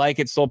 I like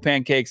it. Soul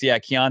Pancakes. Yeah.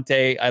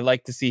 Keontae, I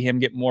like to see him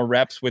get more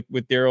reps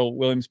with Darrell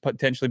Williams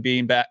potentially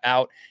being back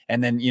out.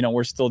 And then,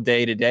 we're still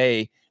day to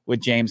day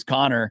with James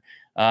Conner.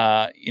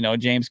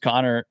 James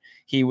Conner,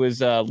 he was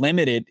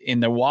limited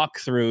in the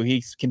walkthrough.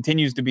 He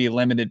continues to be a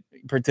limited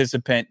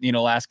participant,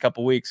 last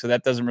couple of weeks. So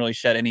that doesn't really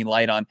shed any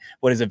light on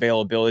what his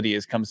availability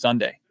is come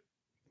Sunday.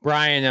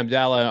 Brian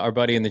Abdallah, our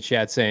buddy in the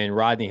chat, saying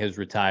Rodney has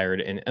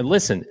retired. And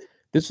listen,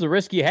 this is the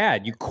risk you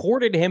had. You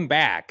courted him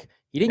back.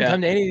 He didn't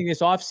come to anything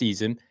this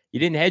offseason. You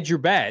didn't hedge your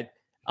bet.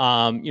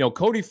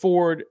 Cody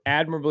Ford,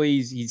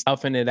 admirably, he's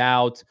toughing it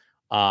out.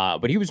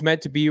 But he was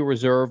meant to be a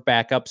reserve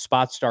backup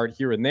spot start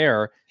here and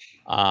there.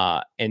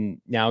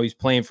 And now he's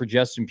playing for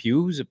Justin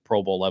Pugh, who's a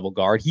Pro Bowl level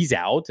guard. He's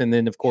out. And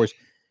then, of course,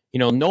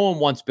 no one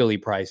wants Billy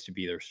Price to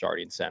be their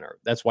starting center.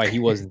 That's why he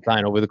wasn't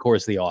signed over the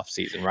course of the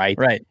offseason, right?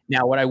 Right.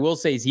 Now, what I will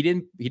say is he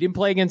didn't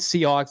play against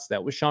Seahawks.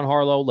 That was Sean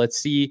Harlow. Let's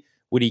see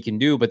what he can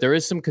do. But there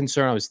is some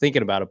concern. I was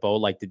thinking about it, Bo.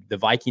 Like, did the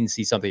Vikings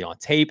see something on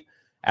tape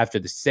after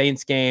the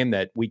Saints game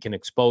that we can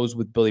expose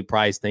with Billy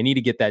Price? They need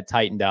to get that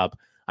tightened up.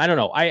 I don't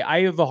know.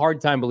 I have a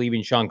hard time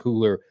believing Sean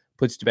Kugler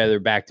puts together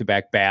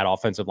back-to-back bad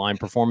offensive line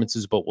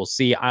performances, but we'll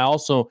see. I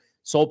also,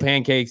 Soul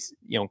Pancakes,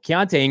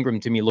 Keontae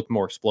Ingram to me looked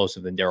more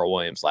explosive than Darrell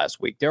Williams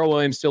last week. Darrell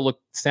Williams still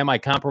looked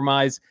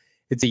semi-compromised.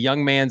 It's a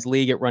young man's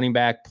league at running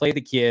back. Play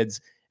the kids.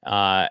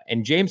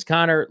 And James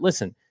Conner,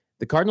 listen,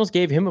 the Cardinals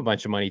gave him a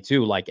bunch of money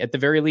too. Like, at the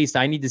very least,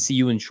 I need to see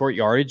you in short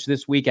yardage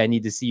this week. I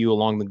need to see you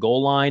along the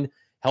goal line,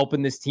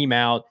 helping this team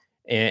out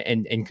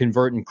and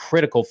converting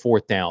critical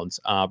fourth downs.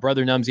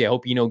 Brother Numsy, I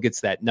hope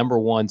gets that number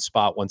one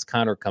spot once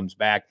Conner comes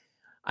back.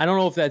 I don't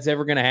know if that's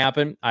ever going to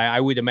happen.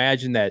 I would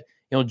imagine that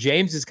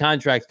James's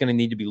contract is going to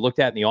need to be looked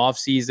at in the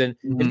offseason.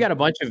 They've got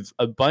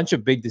a bunch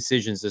of big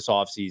decisions this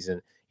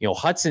offseason.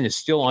 Hudson is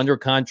still under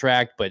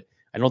contract, but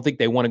I don't think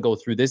they want to go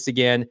through this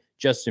again.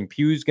 Justin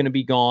Pugh's going to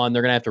be gone.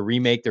 They're going to have to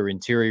remake their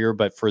interior.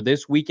 But for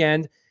this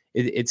weekend,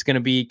 it's going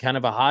to be kind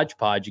of a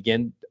hodgepodge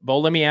again. Bo,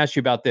 let me ask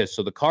you about this.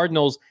 So the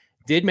Cardinals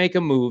did make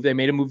a move. They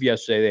made a move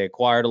yesterday. They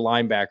acquired a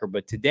linebacker.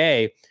 But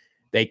today,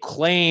 they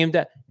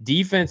claimed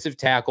defensive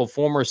tackle,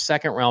 former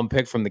second-round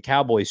pick from the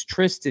Cowboys,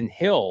 Tristan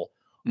Hill,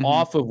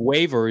 off of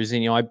waivers.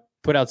 And, I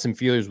put out some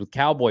feelers with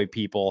Cowboy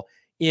people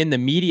in the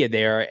media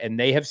there, and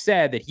they have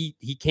said that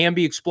he can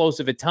be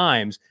explosive at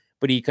times,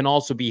 but he can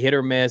also be hit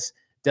or miss.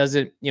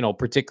 Doesn't,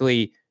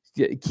 particularly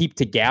keep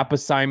to gap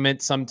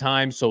assignment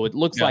sometimes. So it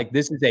looks like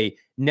this is a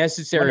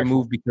necessary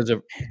move because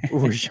of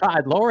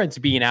Rashad Lawrence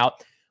being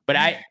out.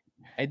 But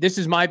this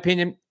is my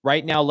opinion.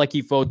 Right now,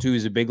 Leki Fotu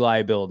is a big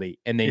liability,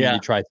 and they need to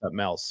try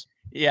something else.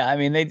 Yeah, I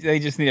mean, they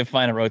just need to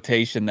find a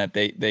rotation that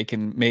they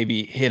can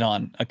maybe hit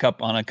on a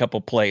couple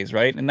plays,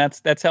 right? And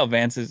that's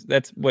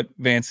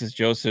what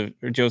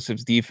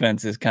Joseph's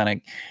defense is kind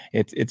of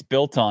it's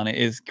built on,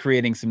 is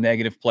creating some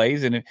negative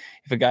plays. And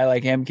if a guy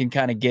like him can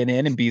kind of get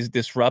in and be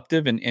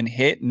disruptive and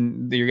hit,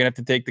 and you're gonna have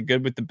to take the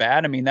good with the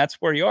bad. I mean, that's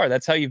where you are.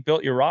 That's how you've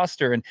built your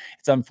roster. And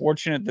it's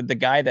unfortunate that the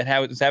guy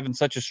that was having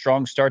such a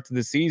strong start to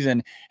the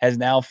season has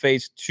now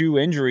faced 2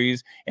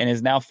 injuries and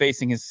is now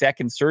facing his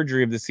second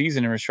surgery of the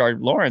season in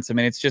Rashard Lawrence. I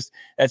mean, that's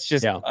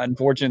just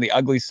unfortunately the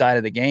ugly side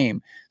of the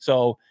game.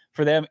 So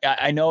for them,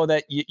 I know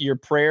that your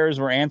prayers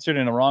were answered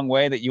in a wrong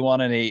way, that you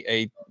wanted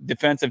a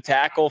defensive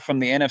tackle from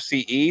the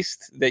NFC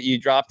East that you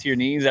drop to your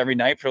knees every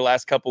night for the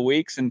last couple of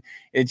weeks, and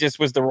it just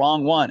was the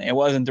wrong one. It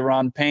wasn't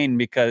Daron Payne,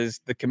 because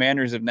the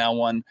Commanders have now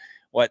won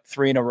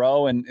 3 in a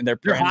row, and their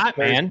prayers, hot,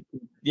 man.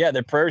 Yeah,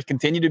 their prayers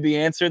continue to be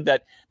answered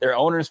that their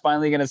owner is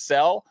finally going to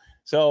sell.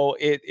 So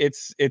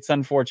it's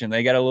unfortunate.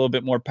 They got a little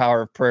bit more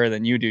power of prayer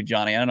than you do,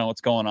 Johnny. I don't know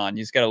what's going on.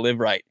 You just got to live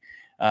right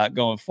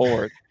going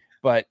forward.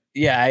 But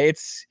yeah,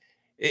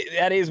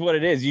 that is what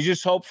it is. You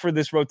just hope for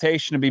this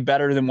rotation to be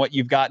better than what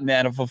you've gotten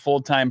out of a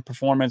full-time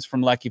performance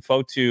from Leki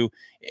Fotu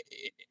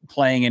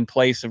playing in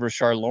place of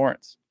Rashard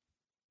Lawrence.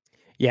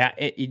 Yeah,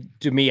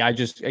 to me, I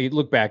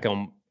look back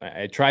on,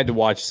 I tried to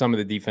watch some of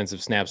the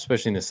defensive snaps,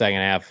 especially in the second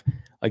half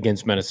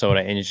against Minnesota,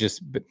 and it's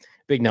just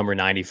big number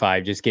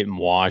 95 just getting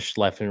washed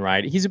left and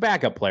right. He's a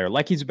backup player.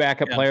 Leki's a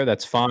backup player.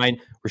 That's fine.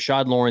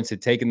 Rashard Lawrence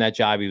had taken that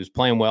job. He was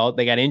playing well.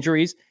 They got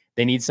injuries.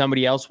 They need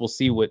somebody else. We'll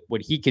see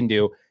what he can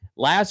do.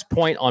 Last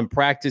point on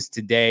practice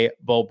today,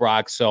 Bo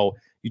Brock. So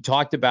you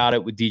talked about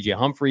it with DJ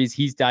Humphries.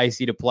 He's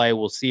dicey to play.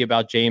 We'll see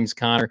about James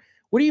Conner.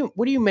 What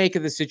do you make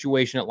of the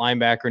situation at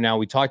linebacker now?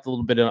 We talked a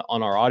little bit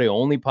on our audio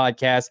only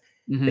podcast.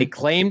 Mm-hmm. They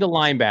claimed a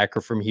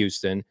linebacker from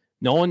Houston.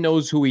 No one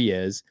knows who he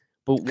is,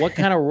 but what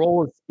kind of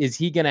role is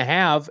he going to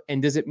have?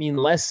 And does it mean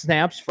less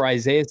snaps for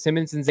Isaiah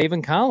Simmons and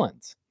Zaven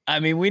Collins? I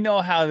mean, we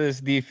know how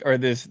this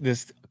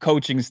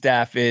coaching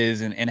staff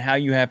is, and how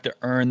you have to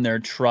earn their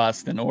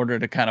trust in order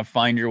to kind of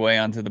find your way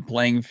onto the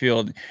playing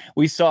field.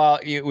 We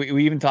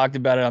even talked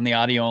about it on the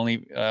audio only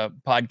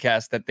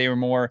podcast, that they were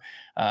more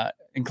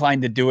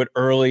inclined to do it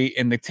early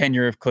in the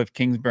tenure of Cliff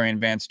Kingsbury and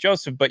Vance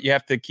Joseph. But you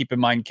have to keep in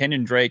mind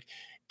Kenyon Drake,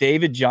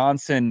 David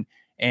Johnson,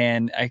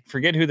 and I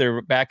forget who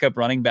their backup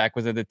running back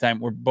was at the time,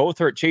 were both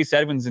hurt. Chase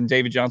Edmonds and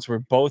David Johnson were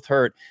both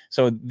hurt.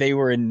 So they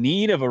were in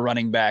need of a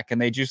running back, and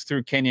they just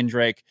threw Kenyon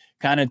Drake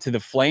kind of to the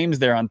flames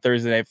there on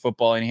Thursday Night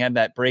Football, and he had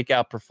that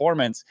breakout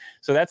performance.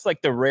 So that's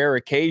like the rare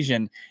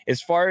occasion.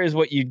 As far as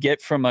what you'd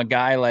get from a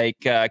guy like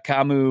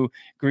Kamu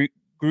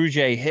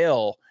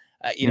Grugier-Hill,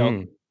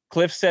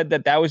 Cliff said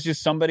that was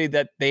just somebody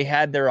that they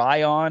had their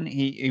eye on.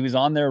 He was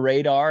on their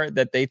radar,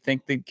 that they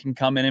think they can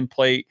come in and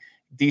play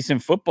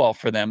decent football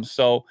for them.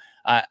 So,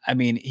 I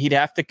mean, he'd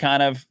have to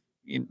kind of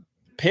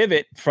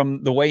pivot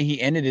from the way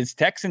he ended his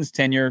Texans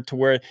tenure to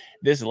where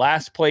this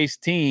last place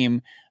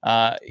team,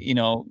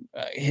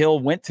 Hill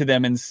went to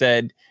them and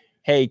said,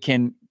 hey,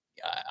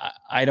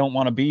 I don't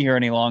want to be here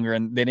any longer.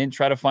 And they didn't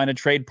try to find a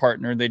trade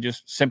partner. They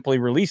just simply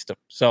released him.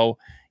 So,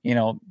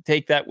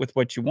 take that with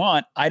what you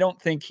want. I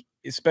don't think,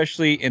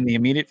 especially in the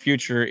immediate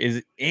future,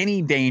 is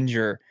any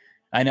danger.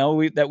 I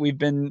know that we've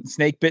been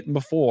snake bitten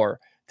before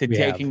to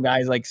taking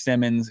guys like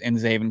Simmons and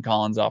Zaven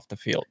Collins off the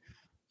field.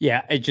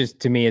 Yeah, it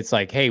just, to me, it's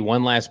like, hey,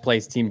 one last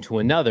place team to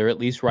another, at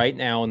least right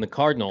now in the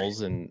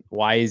Cardinals. And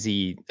why is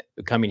he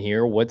coming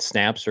here? What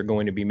snaps are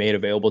going to be made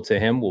available to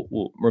him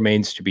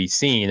remains to be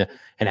seen.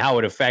 And how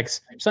it affects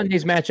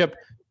Sunday's matchup,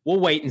 we'll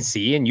wait and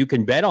see. And you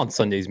can bet on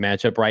Sunday's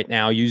matchup right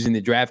now using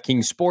the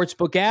DraftKings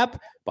Sportsbook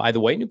app. By the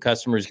way, new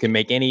customers can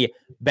make any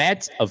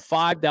bet, a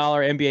 $5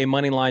 NBA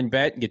moneyline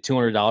bet, and get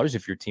 $200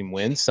 if your team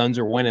wins. Suns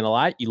are winning a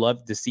lot. You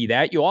love to see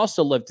that. You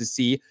also love to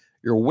see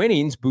your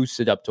winnings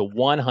boosted up to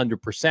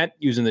 100%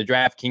 using the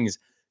DraftKings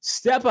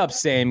Step Up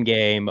Same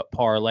Game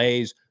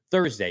parlays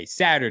Thursday,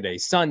 Saturday,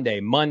 Sunday,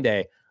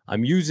 Monday.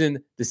 I'm using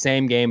the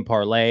same game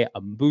parlay.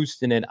 I'm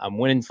boosting it. I'm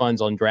winning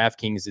funds on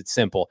DraftKings. It's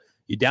simple.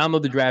 You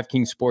download the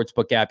DraftKings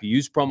Sportsbook app. You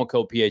use promo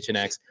code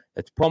PHNX.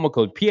 That's promo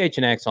code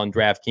PHNX on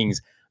DraftKings.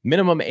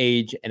 Minimum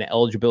age and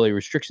eligibility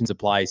restrictions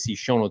apply. See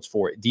show notes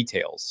for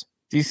details.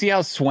 Do you see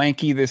how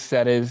swanky this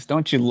set is?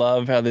 Don't you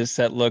love how this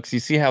set looks? You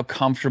see how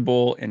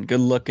comfortable and good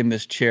looking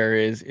this chair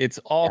is? It's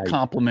all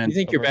compliments. You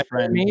think you're better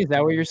than me? Is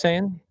that what you're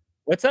saying?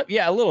 What's up?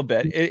 Yeah, a little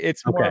bit.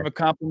 It's more of a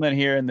compliment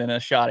here and then a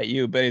shot at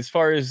you. But as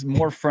far as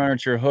more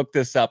furniture, hook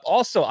this up.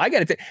 Also, I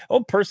got to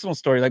tell personal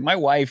story. Like my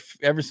wife,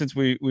 ever since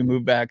we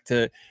moved back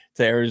to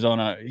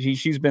Arizona,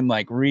 she's been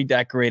like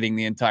redecorating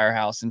the entire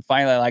house. And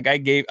finally, like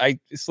I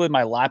slid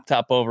my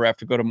laptop over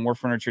after go to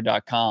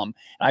morefurniture.com.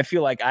 And I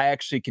feel like I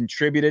actually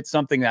contributed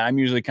something that I'm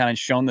usually kind of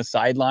shown the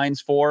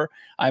sidelines for.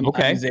 I'm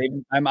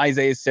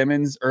Isaiah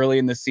Simmons early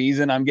in the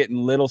season. I'm getting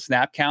little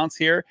snap counts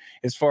here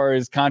as far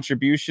as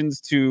contributions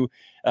to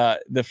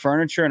the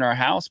furniture in our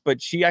house, but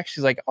she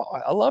actually is like, oh,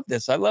 I love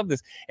this.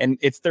 And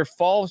it's their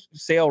fall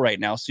sale right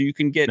now. So you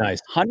can get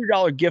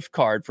 $100 gift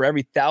card for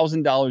every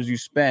 $1,000 you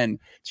spend.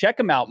 Check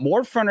them out.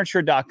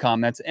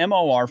 Morefurniture.com. That's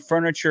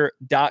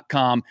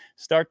morefurniture.com.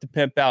 Start to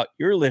pimp out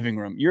your living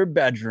room, your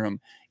bedroom,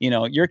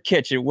 your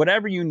kitchen,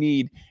 whatever you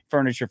need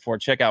furniture for.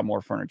 Check out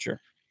More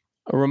Furniture.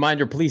 A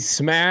reminder, please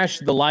smash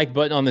the like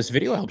button on this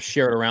video. Help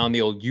share it around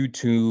the old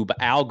YouTube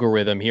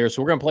algorithm here.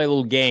 So we're going to play a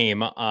little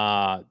game.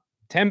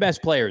 10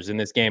 best players in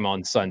this game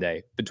on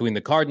Sunday between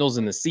the Cardinals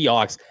and the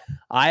Seahawks.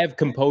 I have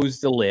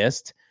composed a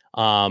list.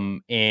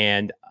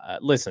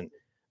 Listen,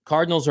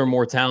 Cardinals are a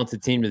more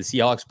talented team than the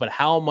Seahawks, but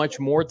how much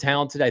more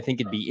talented? I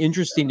think it'd be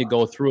interesting to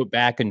go through it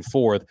back and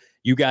forth.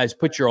 You guys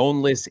put your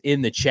own list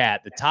in the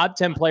chat. The top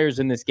 10 players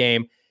in this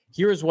game.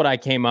 Here's what I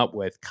came up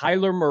with.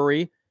 Kyler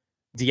Murray,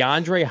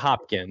 DeAndre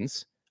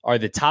Hopkins, are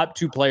the top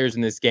two players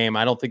in this game.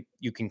 I don't think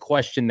you can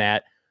question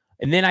that.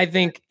 And then I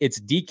think it's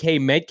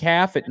DK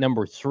Metcalf at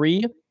number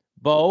 3,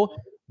 Bo,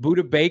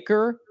 Budda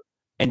Baker,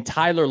 and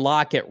Tyler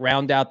Lockett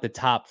round out the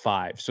top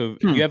 5. So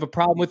you have a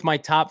problem with my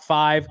top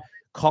 5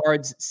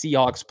 Cards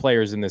Seahawks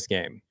players in this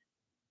game?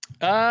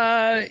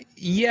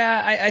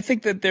 Yeah, I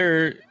think that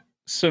there are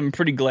some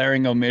pretty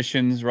glaring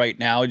omissions right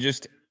now,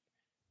 just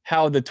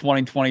how the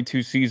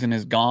 2022 season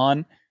has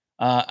gone.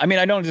 I mean,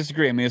 I don't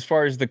disagree. I mean, as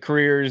far as the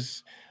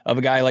careers of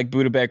a guy like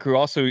Budda Baker, who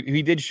also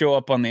he did show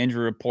up on the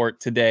injury report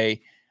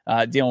today,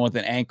 dealing with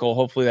an ankle.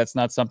 Hopefully that's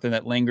not something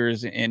that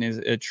lingers and is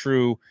a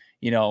true,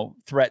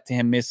 threat to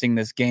him missing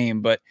this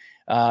game. But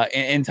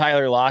and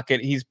Tyler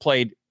Lockett, he's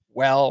played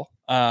well.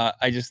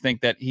 I just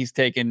think that he's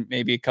taken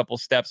maybe a couple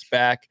steps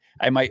back.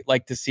 I might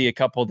like to see a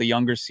couple of the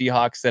younger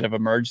Seahawks that have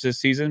emerged this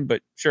season,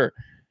 but sure.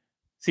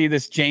 See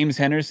this James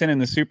Henderson in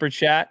the super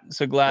chat.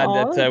 So glad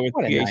that with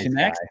PHNX.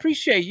 Nice,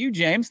 appreciate you,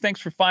 James. Thanks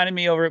for finding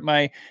me over at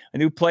my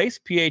new place,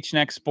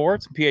 PHNX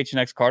Sports and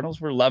PHNX Cardinals.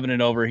 We're loving it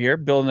over here,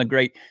 building a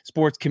great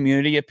sports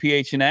community at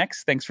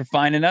PHNX. Thanks for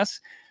finding us.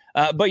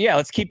 But yeah,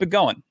 let's keep it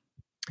going.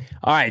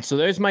 All right, so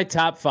there's my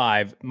top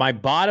 5. My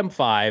bottom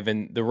 5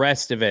 and the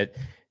rest of it,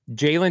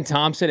 Jalen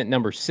Thompson at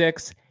number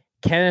 6,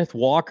 Kenneth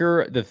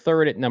Walker the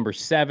third at number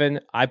 7.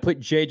 I put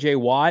J.J.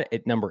 Watt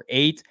at number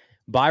 8,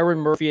 Byron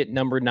Murphy at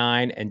number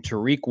 9, and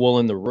Tariq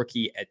Woolen, the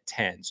rookie, at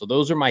 10. So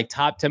those are my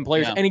top 10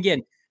 players. Yeah. And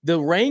again,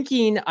 the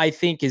ranking, I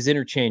think, is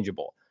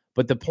interchangeable.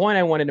 But the point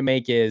I wanted to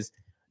make is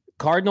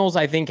Cardinals,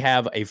 I think,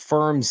 have a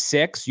firm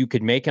 6. You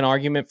could make an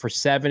argument for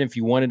 7 if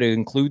you wanted to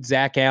include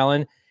Zach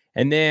Allen.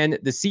 And then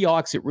the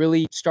Seahawks, it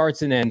really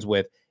starts and ends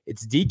with,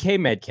 it's DK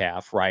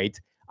Metcalf, right?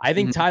 I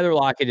think Tyler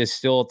Lockett is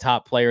still a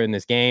top player in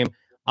this game.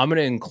 I'm going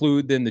to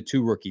include then the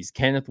 2 rookies,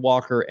 Kenneth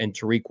Walker and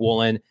Tariq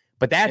Woolen.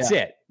 But that's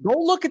it. Go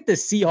look at the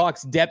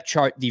Seahawks depth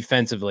chart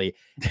defensively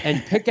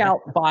and pick out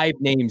 5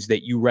 names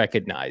that you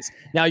recognize.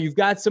 Now, you've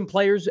got some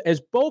players,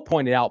 as Bo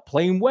pointed out,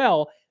 playing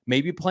well,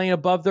 maybe playing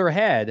above their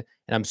head.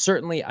 And I'm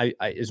certainly, I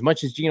as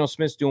much as Geno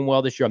Smith's doing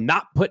well this year, I'm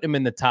not putting him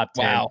in the top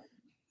 10. Wow.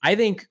 I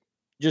think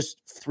just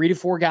 3 to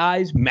 4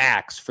 guys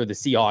max for the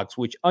Seahawks,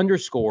 which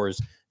underscores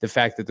the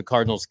fact that the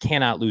Cardinals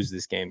cannot lose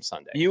this game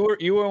Sunday. You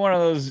were one of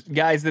those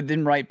guys that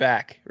didn't write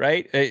back,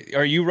 right?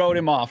 Or you wrote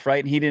him off,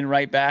 right? And he didn't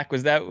write back.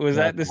 Was that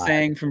the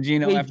saying from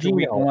Geno after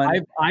week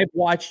 1? I've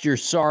watched your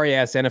sorry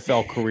ass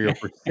NFL career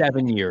for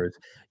 7 years.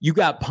 You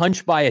got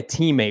punched by a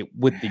teammate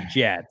with the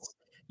Jets.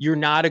 You're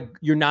not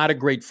a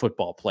great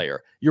football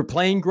player. You're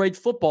playing great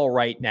football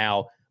right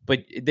now,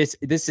 but this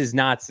is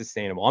not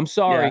sustainable. I'm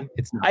sorry. Yeah.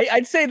 It's not.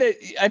 I'd say that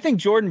I think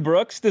Jordan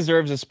Brooks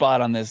deserves a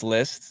spot on this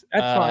list.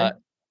 That's fine.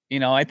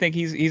 I think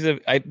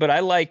but I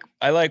like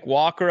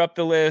Walker up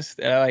the list.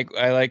 And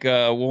I like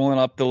Woolen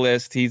up the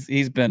list.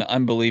 He's been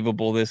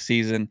unbelievable this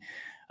season.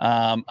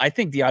 I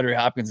think DeAndre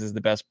Hopkins is the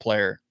best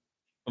player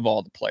of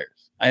all the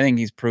players. I think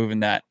he's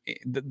proven that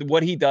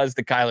what he does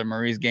to Kyler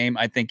Murray's game.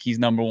 I think he's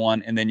number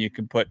 1, and then you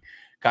can put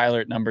Kyler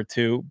at number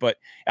 2. But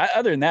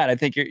other than that, I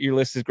think your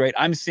list is great.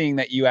 I'm seeing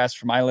that you asked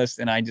for my list,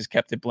 and I just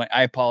kept it blank.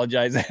 I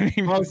apologize.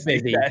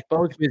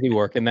 Both busy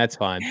working. That's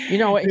fine. You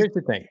know what? Here's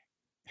the thing.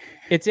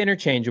 It's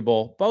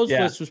interchangeable. Bo's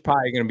list was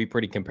probably going to be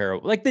pretty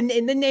comparable. Like the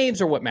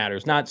names are what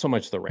matters, not so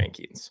much the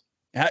rankings.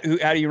 How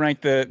do you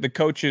rank the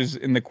coaches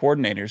and the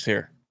coordinators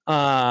here?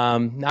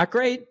 Not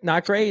great.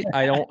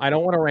 I don't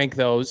want to rank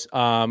those.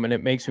 And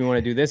it makes me want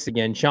to do this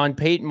again. Sean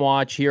Payton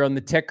watch here on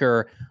the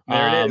ticker.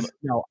 There it is.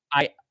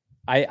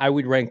 I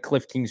would rank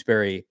Cliff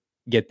Kingsbury,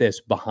 get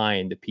this,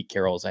 behind Pete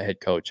Carroll as a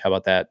head coach. How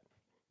about that?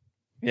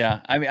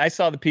 Yeah, I mean, I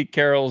saw the Pete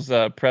Carroll's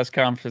press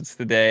conference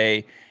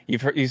today.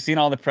 You've seen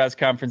all the press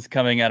conference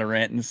coming out of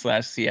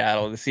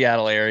Renton/Seattle, the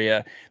Seattle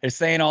area. They're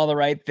saying all the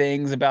right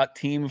things about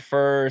team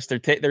first.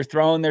 They're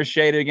throwing their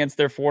shade against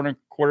their former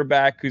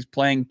quarterback who's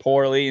playing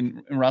poorly,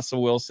 and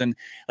Russell Wilson.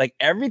 Like,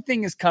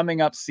 everything is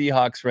coming up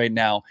Seahawks right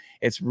now.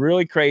 It's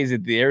really crazy.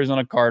 The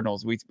Arizona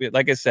Cardinals, we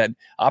like I said,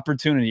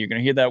 opportunity. You're going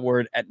to hear that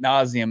word ad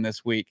nauseum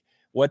this week.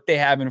 What they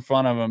have in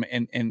front of them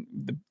and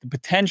the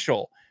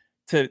potential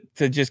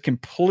to just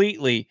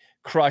completely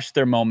crush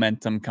their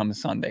momentum come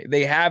Sunday.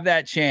 They have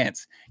that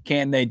chance.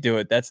 Can they do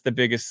it? That's the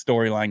biggest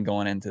storyline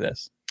going into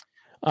this.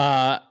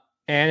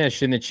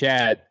 Anish in the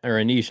chat, or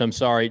Anish, I'm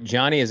sorry.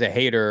 Johnny is a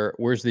hater.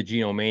 Where's the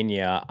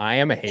Genomania? I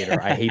am a hater.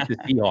 I hate the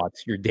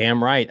Seahawks. You're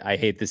damn right. I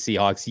hate the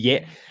Seahawks.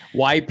 Yeah.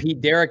 Why Pete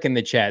Derrick in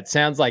the chat?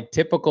 Sounds like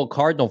typical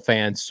Cardinal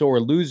fans,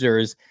 sore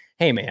losers.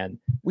 Hey, man,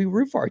 we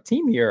root for our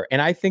team here.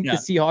 And I think the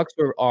Seahawks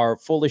are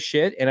full of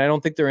shit, and I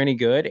don't think they're any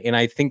good. And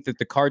I think that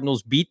the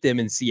Cardinals beat them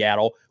in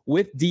Seattle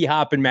with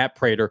D-Hop and Matt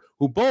Prater,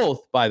 who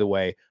both, by the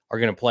way, are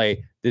going to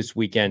play this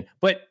weekend.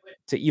 But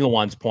to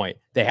Elwan's point,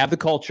 they have the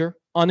culture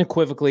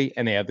unequivocally,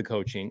 and they have the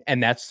coaching.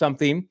 And that's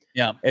something,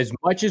 as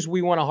much as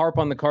we want to harp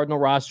on the Cardinal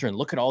roster and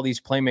look at all these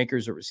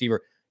playmakers at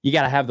receiver, you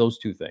got to have those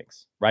two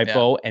things, right,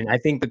 Bo? And I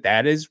think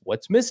that is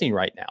what's missing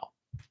right now.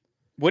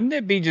 Wouldn't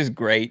it be just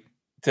great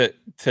to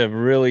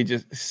really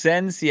just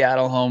send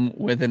Seattle home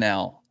with an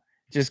L,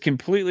 just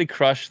completely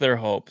crush their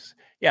hopes,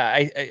 Yeah,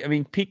 I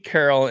mean, Pete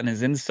Carroll and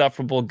his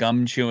insufferable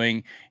gum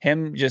chewing,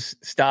 him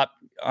just stop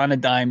on a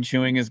dime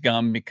chewing his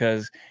gum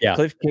because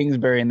Cliff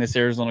Kingsbury and this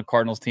Arizona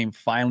Cardinals team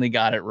finally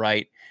got it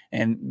right.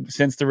 And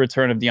since the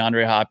return of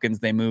DeAndre Hopkins,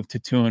 they moved to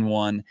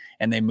 2-1,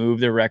 and they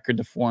moved their record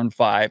to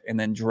 4-5, and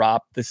then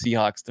dropped the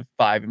Seahawks to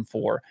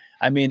 5-4.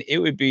 I mean, it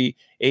would be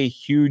a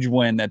huge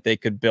win that they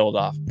could build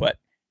off. But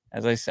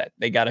as I said,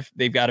 they've got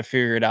to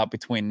figure it out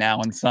between now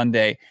and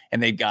Sunday,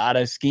 and they got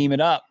to scheme it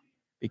up.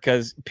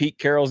 Because Pete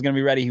Carroll is going to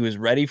be ready. He was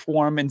ready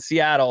for him in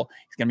Seattle.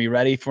 He's going to be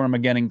ready for him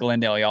again in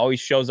Glendale. He always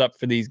shows up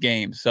for these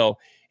games. So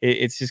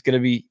it's just going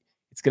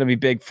to be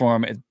big for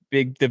him. It's a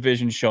big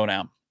division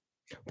showdown.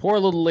 Poor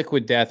little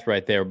liquid death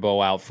right there,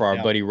 Bo, out for our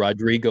buddy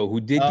Rodrigo,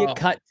 who did get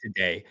cut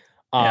today.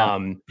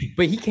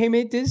 But he came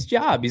into his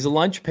job. He's a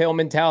lunch pail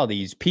mentality.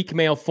 He's peak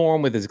male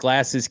form with his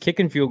glasses,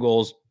 kicking field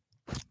goals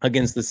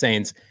against the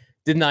Saints.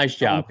 Did a nice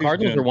job.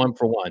 Cardinals are 1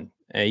 for 1.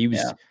 He was.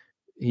 Yeah.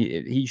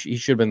 He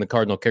should have been the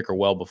Cardinal kicker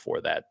well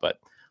before that. But,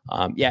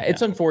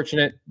 it's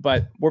unfortunate.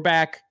 But we're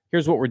back.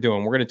 Here's what we're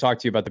doing. We're going to talk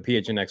to you about the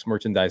PHNX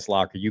merchandise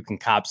locker. You can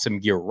cop some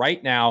gear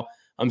right now.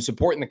 I'm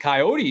supporting the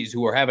Coyotes,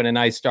 who are having a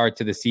nice start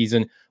to the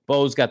season.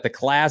 Bo's got the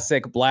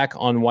classic black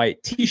on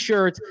white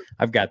T-shirt.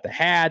 I've got the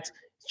hat.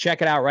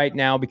 Check it out right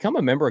now. Become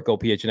a member at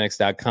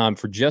GoPHNX.com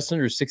for just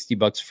under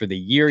 $60 for the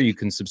year. You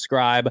can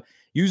subscribe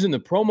using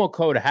the promo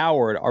code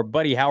Howard, our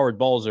buddy Howard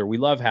Balzer. We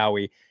love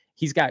Howie.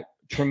 He's got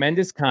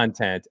tremendous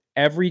content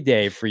every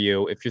day for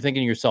you. If you're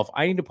thinking to yourself,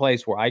 I need a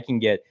place where I can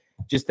get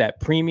just that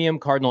premium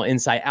Cardinal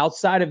insight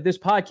outside of this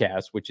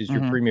podcast, which is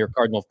your premier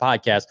Cardinal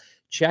podcast,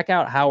 check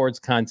out Howard's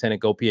content at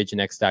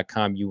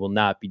GoPHNX.com. You will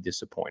not be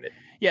disappointed.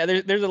 Yeah,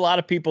 there's a lot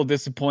of people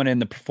disappointed in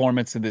the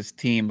performance of this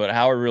team, but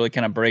Howard really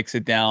kind of breaks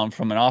it down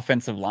from an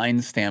offensive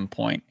line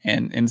standpoint,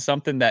 and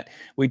something that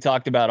we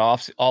talked about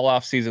all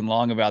off season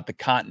long about the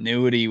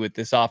continuity with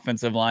this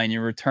offensive line.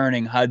 You're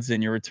returning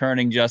Hudson, you're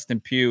returning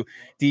Justin Pugh,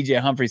 DJ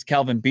Humphries,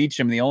 Calvin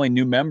Beachum. The only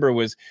new member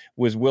was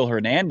Will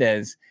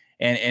Hernandez.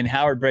 And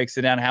Howard breaks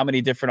it down how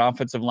many different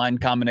offensive line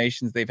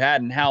combinations they've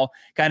had and how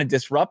kind of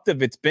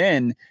disruptive it's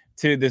been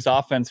to this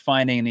offense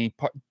finding any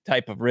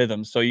type of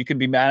rhythm. So you can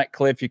be mad at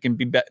Cliff, you can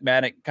be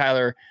mad at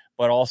Kyler,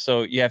 but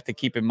also you have to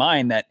keep in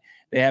mind that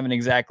they haven't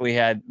exactly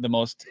had the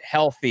most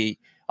healthy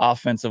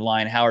offensive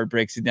line. Howard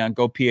breaks it down.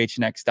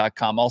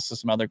 GoPHNX.com. Also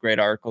some other great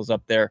articles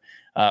up there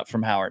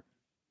from Howard.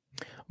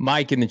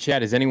 Mike in the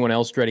chat, is anyone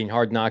else dreading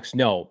Hard Knocks?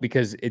 No,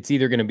 because it's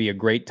either going to be a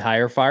great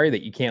tire fire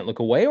that you can't look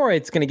away, or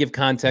it's going to give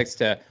context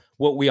to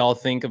what we all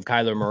think of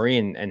Kyler Murray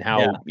and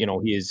how,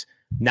 he is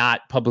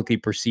not publicly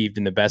perceived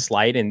in the best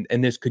light. And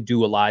this could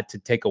do a lot to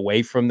take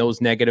away from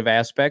those negative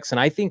aspects. And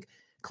I think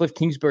Cliff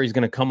Kingsbury is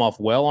going to come off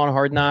well on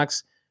Hard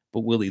Knocks,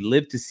 but will he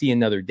live to see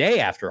another day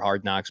after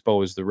Hard Knocks,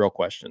 Bo, is the real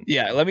question.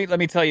 Yeah, let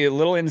me tell you a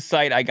little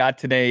insight I got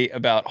today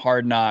about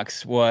Hard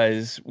Knocks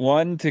was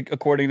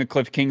according to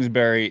Cliff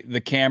Kingsbury, the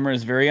camera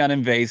is very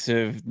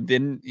uninvasive,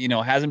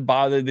 hasn't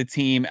bothered the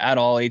team at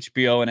all.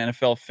 HBO and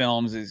NFL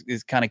Films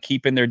is kind of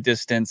keeping their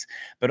distance.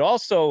 But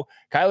also,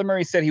 Kyler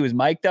Murray said he was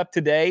mic'd up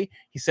today.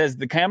 He says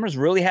the cameras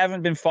really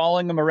haven't been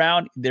following him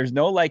around. There's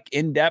no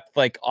in-depth,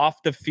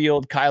 off the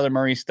field Kyler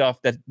Murray stuff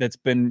that's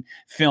been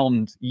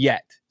filmed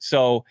yet.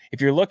 So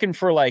if you're looking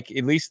for at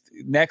least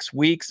next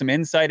week, some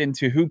insight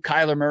into who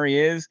Kyler Murray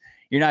is,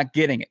 you're not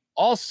getting it.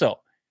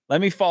 Also,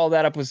 let me follow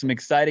that up with some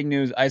exciting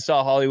news. I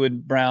saw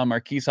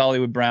Marquise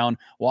Hollywood Brown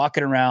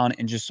walking around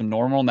in just some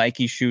normal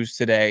Nike shoes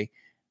today,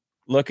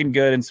 looking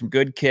good and some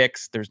good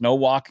kicks. There's no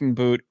walking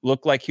boot.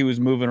 Looked like he was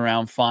moving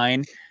around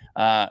fine.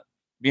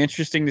 Be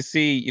interesting to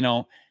see,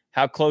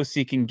 how close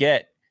he can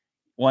get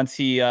once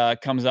he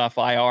comes off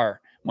IR,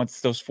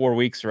 once those 4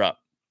 weeks are up.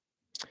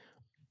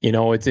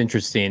 It's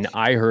interesting.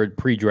 I heard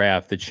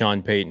pre-draft that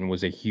Sean Payton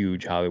was a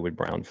huge Hollywood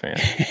Brown fan.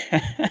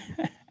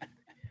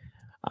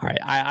 All right.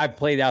 I've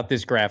played out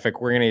this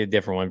graphic. We're going to get a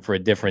different one for a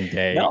different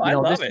day. No, I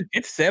love it.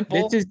 It's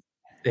simple. It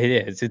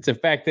is. It's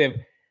effective.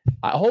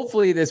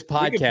 Hopefully this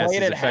podcast play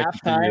it is at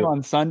halftime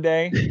on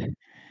Sunday.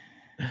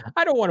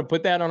 I don't want to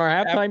put that on our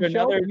halftime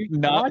show.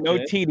 No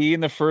TD in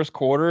the first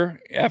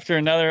quarter after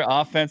another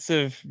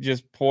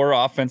poor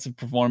offensive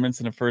performance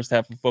in the first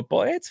half of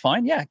football. It's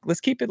fine. Yeah, let's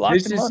keep it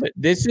locked and loaded.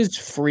 This is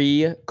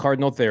free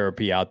Cardinal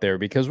therapy out there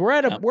because we're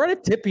at a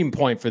tipping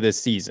point for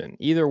this season.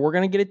 Either we're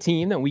going to get a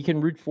team that we can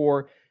root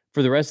for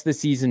the rest of the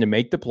season to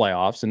make the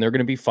playoffs, and they're going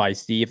to be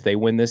feisty if they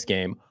win this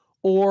game,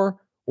 or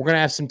we're going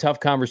to have some tough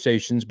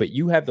conversations. But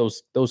you have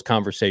those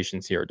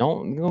conversations here.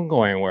 Don't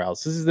go anywhere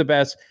else. This is the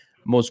best,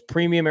 most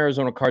premium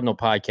Arizona Cardinal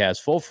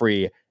podcast, full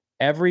free,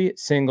 every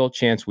single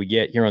chance we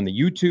get here on the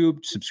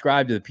YouTube.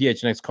 Subscribe to the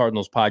PHNX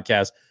Cardinals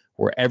podcast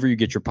wherever you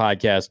get your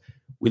podcast.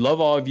 We love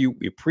all of you.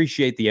 We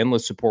appreciate the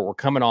endless support. We're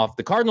coming off.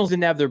 The Cardinals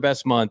didn't have their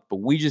best month, but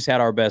we just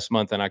had our best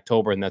month in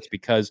October, and that's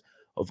because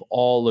of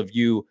all of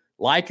you.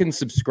 Like and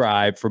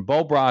subscribe. For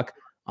Bo Brock,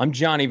 I'm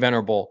Johnny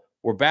Venerable.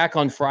 We're back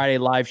on Friday,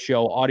 live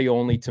show, audio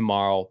only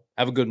tomorrow.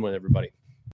 Have a good one, everybody.